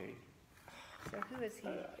 So who is he?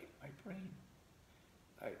 My brain.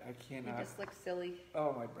 I cannot. He just looks silly.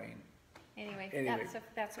 Oh, my brain. Anyway.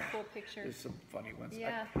 That's a cool picture. There's some funny ones.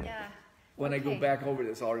 Yeah. When I go back over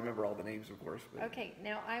this, I'll remember all the names, of course. But. Okay,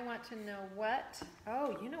 now I want to know what.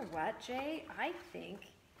 Oh, you know what, Jay? I think.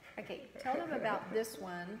 Okay, tell them about this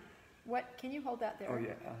one. What can you hold that there? Oh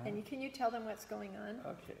yeah. And can you tell them what's going on?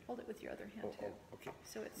 Okay. Hold it with your other hand too. Okay.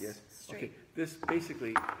 So it's straight. Okay. This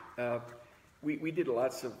basically, we did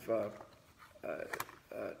lots of what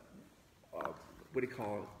do you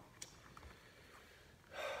call it?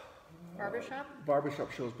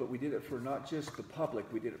 Barbershop shows, but we did it for not just the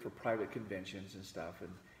public, we did it for private conventions and stuff.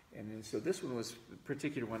 And then, so this one was a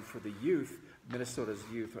particular one for the youth, Minnesota's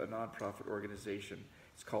Youth, a nonprofit organization.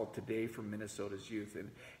 It's called Today for Minnesota's Youth.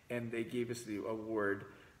 And they gave us the award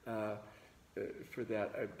for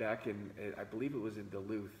that back in, I believe it was in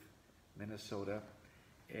Duluth, Minnesota.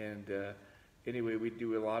 And anyway, we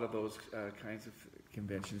do a lot of those kinds of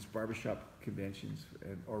conventions, barbershop conventions,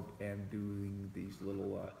 and doing these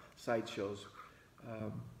little side shows.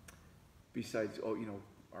 Besides, you know,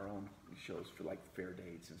 our own shows for like fair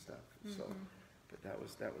dates and stuff. So, but that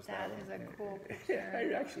was that is a cool picture.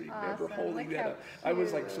 I actually remember holding that up. I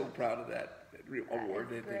was like so proud of that award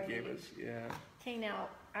that they gave us. Yeah. Okay, now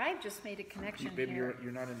I've just made a connection Baby, here.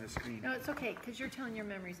 you're not in the screen. No, it's okay because you're telling your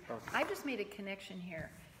memories. Okay. I just made a connection here.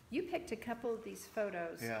 You picked a couple of these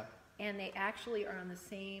photos. Yeah. And they actually are on the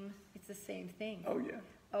same. It's the same thing. Oh yeah.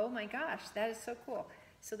 Oh my gosh, that is so cool.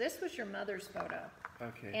 So this was your mother's photo.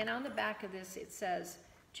 Okay. And on the back of this, it says,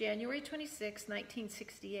 January 26,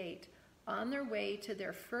 1968, on their way to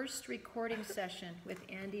their first recording session with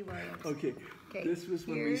Andy Williams. Okay. This was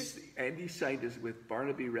when Andy signed us with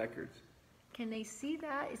Barnaby Records. Can they see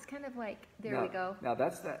that? It's kind of like, we go. Now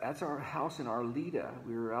that's our house in Arleta.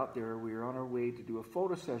 We were out there. We were on our way to do a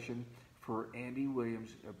photo session for Andy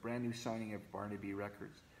Williams, a brand new signing of Barnaby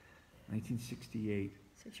Records, 1968.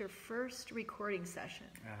 So it's your first recording session.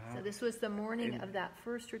 So this was the morning of that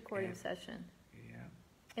first recording session. Yeah.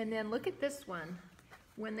 And then look at this one.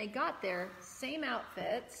 When they got there, same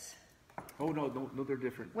outfits. Oh no, they're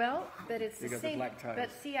different. Well, but it's they the got same. The black ties.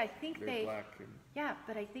 But see, I think they're black and... Yeah,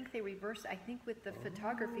 but I think they reversed. I think with the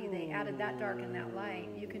photography, they added that dark and that light.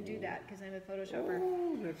 You can do that because I'm a photoshopper.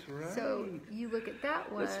 Oh, that's right. So you look at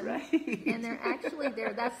that one. That's right. And they're actually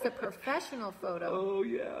there. That's the professional photo. Oh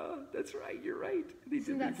yeah, that's right. You're right. They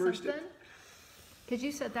Isn't that reversed something? Because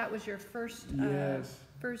you said that was your first. Yes.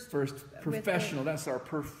 First professional. That's our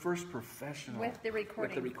first professional. With the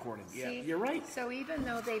recording. With the recording. Yeah, See? You're right. So even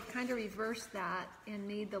though they've kind of reversed that and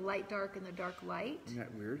made the light dark and the dark light. Isn't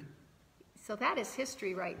that weird? So that is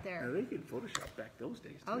history right there. Now, they could Photoshop back those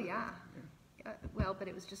days, too. Oh, yeah. Well, but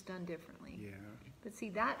it was just done differently. Yeah. But see,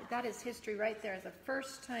 that is history right there. The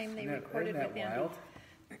first time they recorded with Andy. Wild?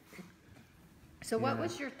 So what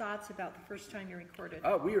was your thoughts about the first time you recorded?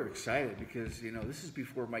 Oh, we were excited because, you know, this is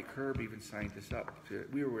before Mike Herb even signed us up.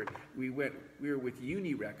 We were with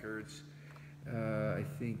Uni Records, I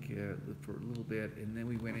think, for a little bit, and then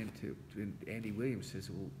we went into, and Andy Williams says,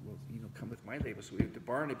 well, you know, come with my label. So we went to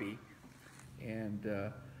Barnaby. And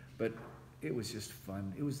but it was just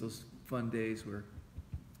fun. It was those fun days where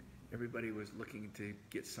everybody was looking to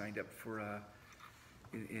get signed up for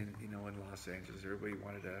in Los Angeles. Everybody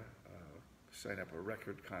wanted to sign up a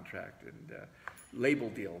record contract and label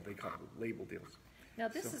deal. They call it label deals. Now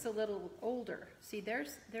this is a little older. See,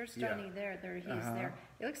 there's Stoney there. He's there.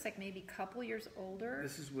 It looks like maybe a couple years older.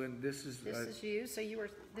 This is you. So you were.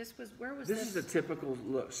 Where was this? This is a typical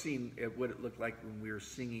scene of what it looked like when we were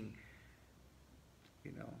singing.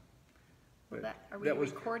 You know, are we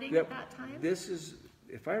recording at that time? This is,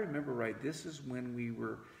 if I remember right, this is when we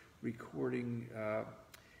were recording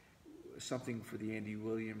something for the Andy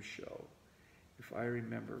Williams show, if I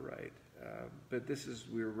remember right. But this is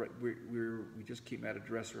we just came out of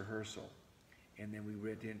dress rehearsal, and then we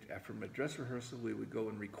went in from a dress rehearsal. We would go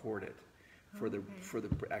and record it for the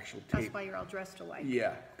actual tape. That's why you're all dressed alike.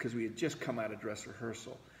 Yeah, because we had just come out of dress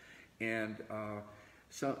rehearsal, and.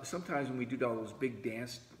 So sometimes when we did all those big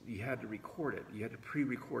dance, you had to record it. You had to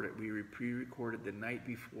pre-record it. We pre-recorded the night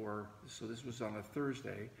before, so this was on a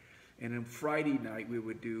Thursday, and then Friday night we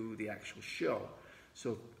would do the actual show.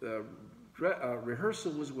 So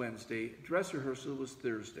rehearsal was Wednesday, dress rehearsal was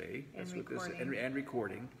Thursday. And That's recording. what this and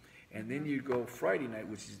recording, And then you'd go Friday night,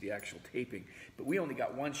 which is the actual taping. But we only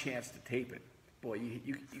got one chance to tape it. Boy,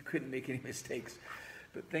 you couldn't make any mistakes.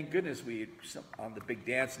 But thank goodness on the big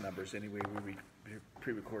dance numbers anyway, we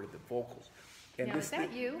pre-recorded the vocals. And now, is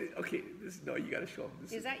that you? Okay, no, you got to show them.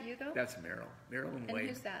 Is that you though? That's Marilyn Wayne. And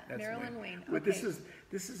who's that? That's Marilyn Wayne. Okay. But this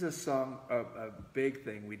is a song, a big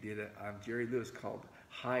thing we did on Jerry Lewis called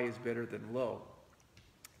 "High is Better Than Low,"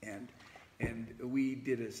 and we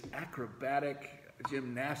did this acrobatic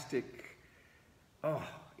gymnastic. Oh,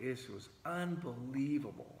 it was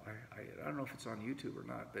unbelievable. I don't know if it's on YouTube or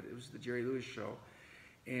not, but it was the Jerry Lewis show,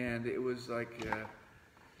 and it was like.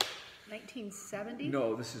 1970?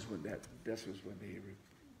 No, this was when this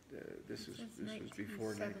was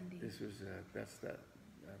before. This was that's that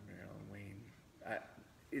Marilyn Wayne.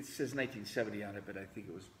 It says 1970 on it, but I think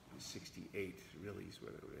it was 68. Really is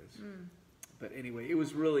what it is. But anyway, it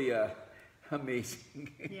was really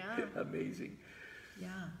amazing. Yeah. Amazing. Yeah.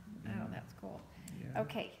 Oh, that's cool. Yeah.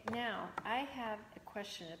 Okay, now I have a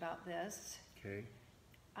question about this. Okay.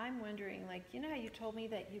 I'm wondering, like, you know how you told me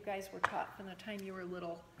that you guys were taught from the time you were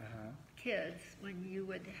little kids when you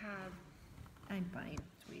would have, I'm fine,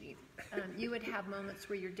 sweetie, you would have moments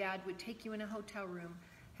where your dad would take you in a hotel room,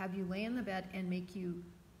 have you lay in the bed and make you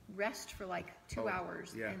rest for like 2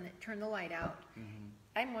 hours and turn the light out.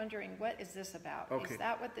 I'm wondering, what is this about? Okay. Is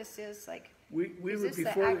that what this is? Like, we is were this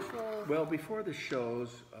before the actual... Well, before the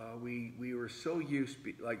shows, we were so used,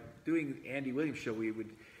 like doing Andy Williams' show,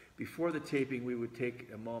 before the taping, we would take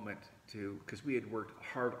a moment because we had worked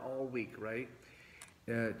hard all week, right?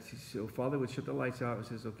 So Father would shut the lights out and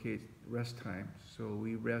says, okay, rest time. So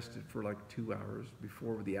we rested for like 2 hours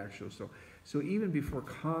before the actual show. So even before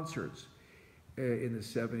concerts in the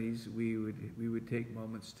 70s, we would take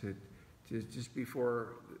moments to just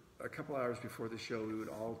before, a couple hours before the show, we would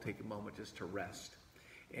all take a moment just to rest.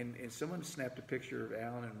 And someone snapped a picture of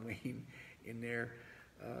Alan and Wayne in there.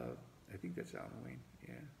 I think that's Alan Wayne,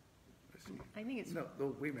 yeah. I think it's... No,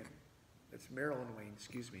 wait a minute. That's Marilyn Wayne,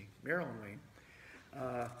 excuse me. Marilyn Wayne,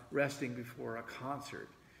 resting before a concert.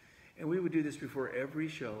 And we would do this before every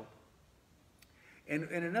show. And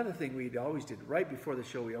another thing we always did, right before the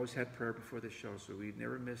show, we always had prayer before the show, so we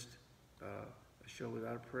never missed a show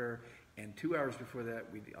without a prayer. And 2 hours before that,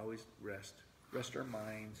 we'd always rest our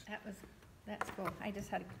minds. That's cool. I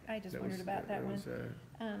just wondered about that one.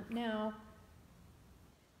 Now,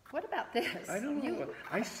 what about this? I don't know.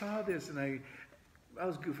 I saw this and I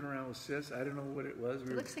was goofing around with Sis. I don't know what it was.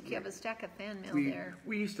 It looks like you have a stack of fan mail there.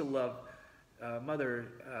 We used to love. Mother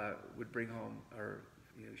would bring home, or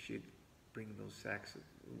she'd bring those sacks.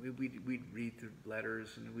 We'd read the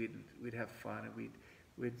letters and we'd have fun and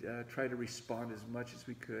we'd try to respond as much as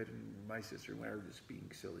we could. And my sister and I were just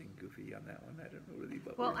being silly and goofy on that one. I don't know really.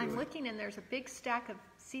 Well, I'm looking and there's a big stack of.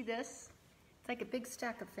 See this? It's like a big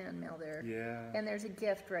stack of fan mail there. Yeah. And there's a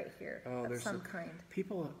gift right here of some kind.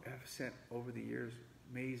 People have sent over the years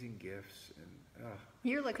amazing gifts. And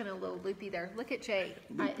you're looking a little loopy there. Look at Jay.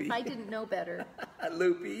 If I didn't know better.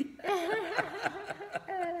 Loopy.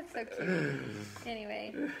 That's so cute.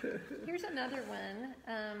 Anyway, here's another one.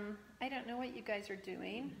 I don't know what you guys are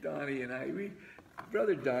doing.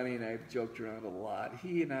 Brother Donnie and I joked around a lot.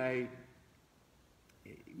 He and I,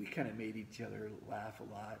 we kind of made each other laugh a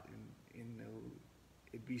lot. And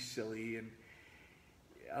it'd be silly, and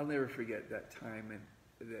I'll never forget that time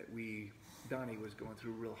that Donnie was going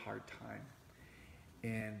through a real hard time,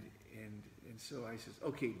 and so I says,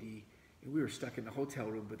 okay, Dee, and we were stuck in the hotel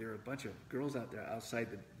room, but there were a bunch of girls out there outside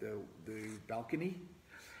the balcony,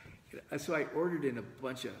 so I ordered in a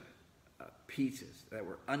bunch of pizzas that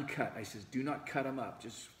were uncut. I says, do not cut them up,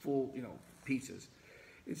 just full, pizzas.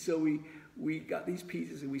 And so we got these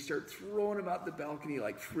pizzas and we start throwing them out the balcony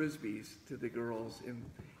like frisbees to the girls, and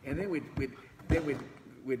then we'd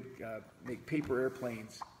make paper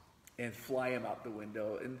airplanes and fly them out the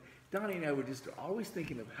window. And Donnie and I were just always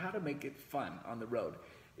thinking of how to make it fun on the road.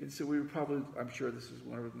 And so we were probably, I'm sure this was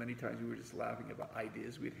one of many times we were just laughing about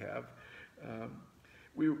ideas we'd have.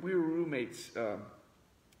 We were roommates for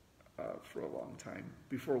a long time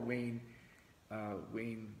before Wayne.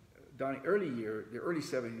 Donnie, the early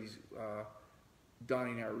 70s,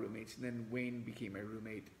 Donnie and I were roommates, and then Wayne became my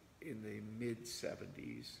roommate in the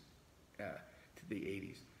mid-70s to the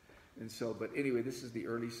 80s. And so, but anyway, this is the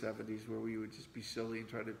early 70s where we would just be silly and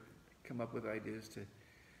try to come up with ideas to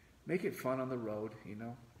make it fun on the road,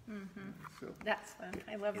 So, that's fun.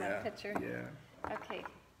 I love that picture. Yeah. Okay.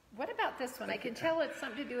 What about this one? I can tell it's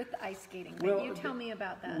something to do with the ice skating, but you tell me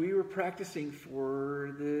about that. We were practicing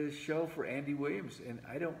for the show for Andy Williams, and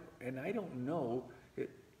I don't know.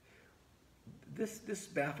 This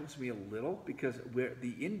baffles me a little because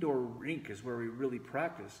the indoor rink is where we really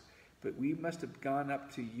practice, but we must have gone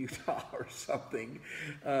up to Utah or something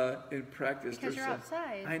and practiced. Because you're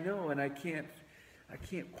outside. I know, and I can't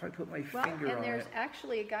quite put my finger on it. And there's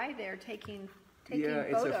actually a guy there taking yeah,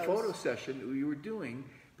 photos. It's a photo session we were doing,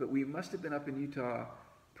 but we must have been up in Utah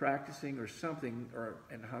practicing or something, or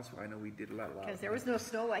in Huntsville. I know we did a lot. Because there was no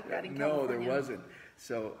snow like that in California. No, there wasn't.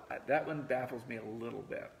 So that one baffles me a little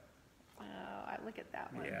bit. Oh, I look at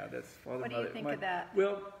that one. Yeah, that's Father. What do you think of that?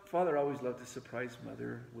 Well, Father always loved to surprise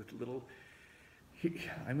Mother with little.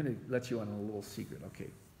 I'm going to let you on a little secret, okay?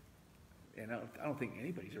 And I don't think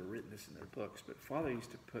anybody's ever written this in their books, but Father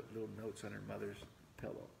used to put little notes on her mother's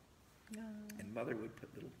pillow. No. And Mother would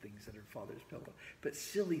put little things on her father's pillow, but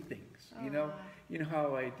silly things, you know. You know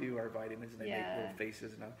how I do our vitamins, and I make little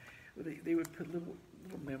faces, and well, they would put little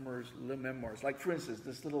memoirs. Like for instance,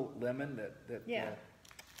 this little lemon that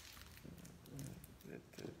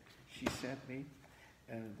she sent me,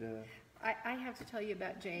 and I have to tell you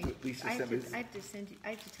about Jay. Lisa I have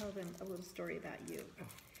to tell them a little story about you.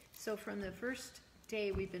 So from the first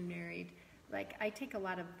day we've been married, like I take a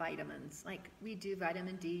lot of vitamins. Like we do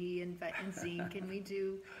vitamin D and zinc, and we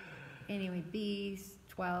do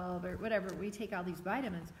B12 or whatever. We take all these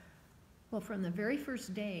vitamins. Well, from the very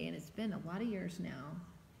first day, and it's been a lot of years now,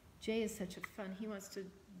 Jay is such a fun. He wants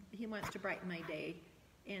to brighten my day,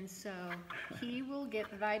 and so he will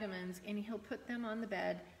get the vitamins and he'll put them on the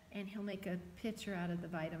bed and he'll make a picture out of the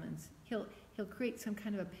vitamins. He'll create some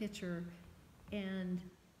kind of a picture, and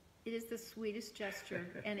it is the sweetest gesture,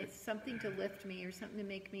 and it's something to lift me or something to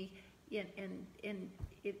make me,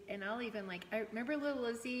 and I'll even I remember little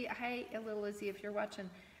Lizzie. Hi, little Lizzie, if you're watching,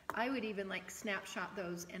 I would even snapshot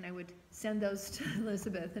those, and I would send those to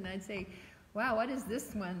Elizabeth, and I'd say, wow, what is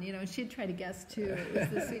this one? You know, she'd try to guess too. It was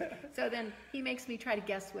the sweet. So then he makes me try to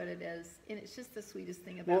guess what it is, and it's just the sweetest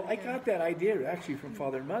thing about it. Well, I got that idea actually from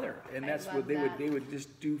Father and Mother, and that's what they would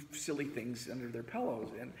just do silly things under their pillows,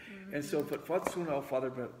 and so but once in a while Father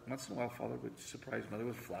would surprise Mother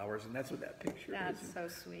with flowers, and that's what that picture is. That's so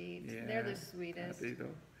sweet. Yeah, they're the sweetest. They do.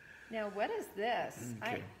 Now, what is this?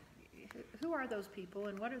 Okay. Who are those people,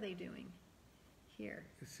 and what are they doing here?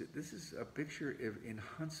 This is a picture in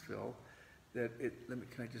Huntsville. Can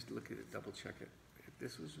I just look at it, double check it?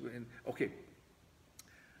 This was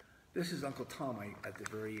this is Uncle Tom at the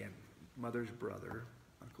very end, Mother's brother,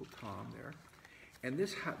 Uncle Tom there. And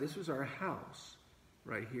this was our house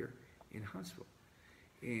right here in Huntsville.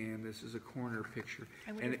 And this is a corner picture.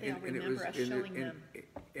 I wonder if they all remember us showing them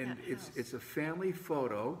and it's a family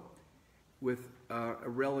photo with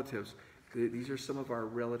relatives. These are some of our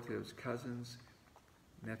relatives, cousins,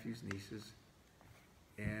 nephews, nieces.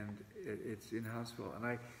 And it's in Huntsville,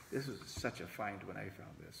 and this was such a find when I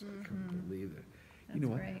found this. I couldn't believe it. That's you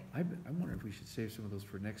know what? Great. I wonder if we should save some of those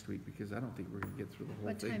for next week, because I don't think we're going to get through the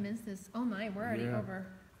whole thing. What time is this? Oh my, we're already over.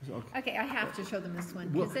 Okay, I have to show them this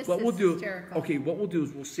one, Well, because this what is we'll do, hysterical. okay, what we'll do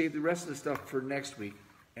is we'll save the rest of the stuff for next week.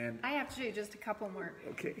 And I have to show you just a couple more.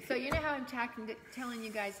 Okay. So you know how I'm telling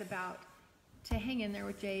you guys about to hang in there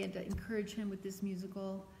with Jay and to encourage him with this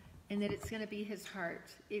musical, and that it's going to be his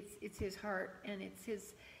heart. It's his heart, and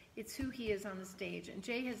it's who he is on the stage. And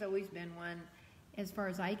Jay has always been one, as far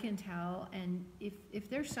as I can tell. And if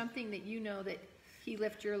there's something that you know that he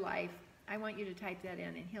lifted your life, I want you to type that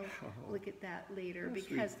in, and he'll look at that later,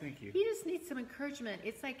 because he just needs some encouragement.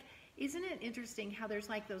 It's like, isn't it interesting how there's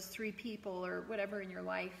those 3 people or whatever in your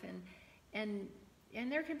life, and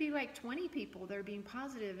there can be 20 people that are being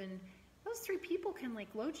positive, and those 3 people can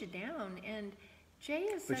load you down. And Jay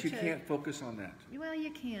is But you can't focus on that. Well,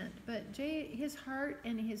 you can't. But Jay, his heart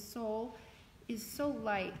and his soul is so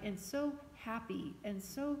light and so happy and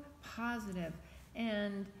so positive,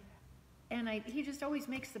 and he just always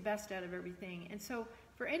makes the best out of everything. And so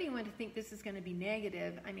for anyone to think this is going to be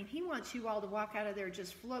negative, I mean, he wants you all to walk out of there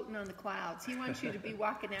just floating on the clouds. He wants you to be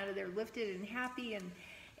walking out of there lifted and happy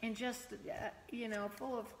and just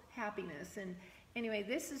full of happiness. And anyway,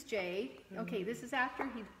 this is Jay. Okay, this is after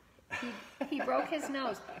he broke his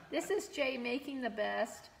nose. This is Jay making the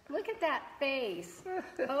best. Look at that face.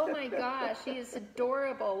 Oh my gosh, he is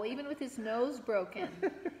adorable, even with his nose broken.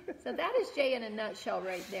 So that is Jay in a nutshell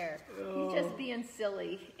right there. He's just being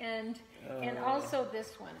silly. And also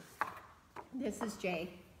this one. This is Jay.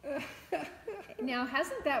 Now,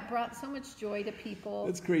 hasn't that brought so much joy to people?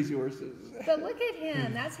 That's Crazy Horses. But look at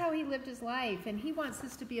him. That's how he lived his life. And he wants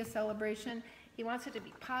this to be a celebration. He wants it to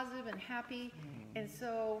be positive and happy. And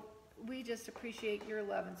so we just appreciate your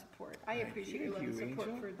love and support. I appreciate your love and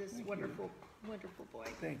support for this wonderful boy.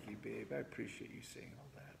 Thank you, babe. I appreciate you saying all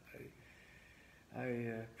that. I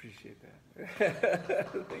appreciate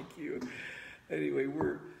that. Thank you. Anyway,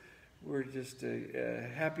 we're just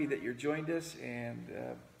happy that you joined us, and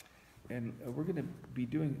And we're going to be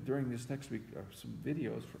doing, during this next week, some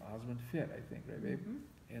videos for Osmond Fit, I think, right, babe?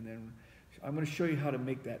 Mm-hmm. And then I'm going to show you how to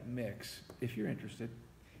make that mix, if you're interested,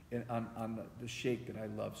 on the shake that I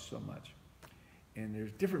love so much. And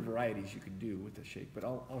there's different varieties you can do with the shake, but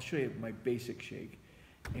I'll show you my basic shake,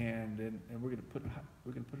 and we're going to put it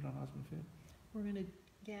on Osmond Fit. We're going to.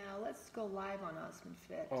 Yeah, let's go live on Osmond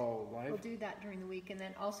Fit. Oh, live? We'll do that during the week, and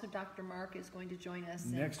then also Dr. Mark is going to join us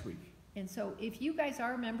next week. And so if you guys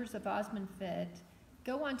are members of Osmond Fit,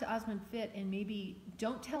 go on to Osmond Fit and maybe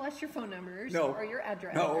don't tell us your phone numbers or your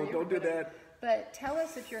address. No, don't do that. But tell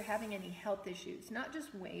us if you're having any health issues, not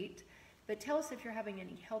just weight, but tell us if you're having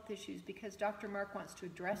any health issues, because Dr. Mark wants to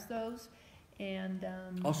address those. And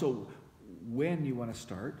also, when you want to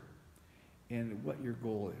start and what your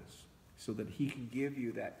goal is, so that he can give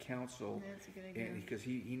you that counsel. That's a good idea. And because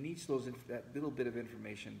he needs that little bit of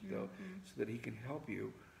information, though, so that he can help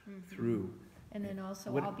you through. And then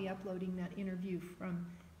also I'll be uploading that interview from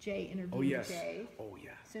Jay, Jay. Oh,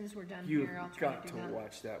 yeah. As soon as we're done here, I'll try to do that. You've got to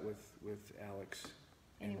watch that with Alex.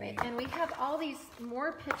 Anyway, and we have all these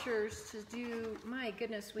more pictures to do. My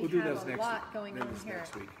goodness, we have a lot going on here.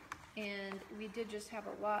 Next week. And we did just have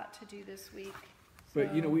a lot to do this week.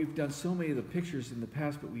 But, we've done so many of the pictures in the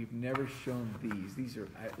past, but we've never shown these. These are,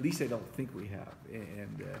 at least I don't think we have.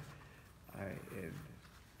 And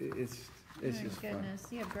it's just fun. Goodness,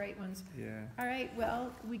 you have great ones. Yeah. All right, well,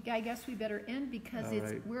 I guess we better end because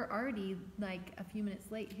we're already like a few minutes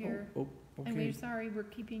late here. Okay. And we're sorry we're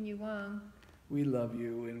keeping you long. We love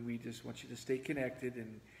you, and we just want you to stay connected,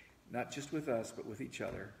 and not just with us, but with each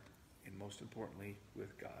other, and most importantly,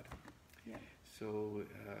 with God. Yeah. So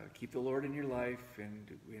keep the Lord in your life, and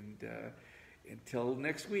until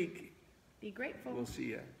next week. Be grateful. We'll see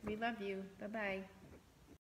you. We love you. Bye-bye.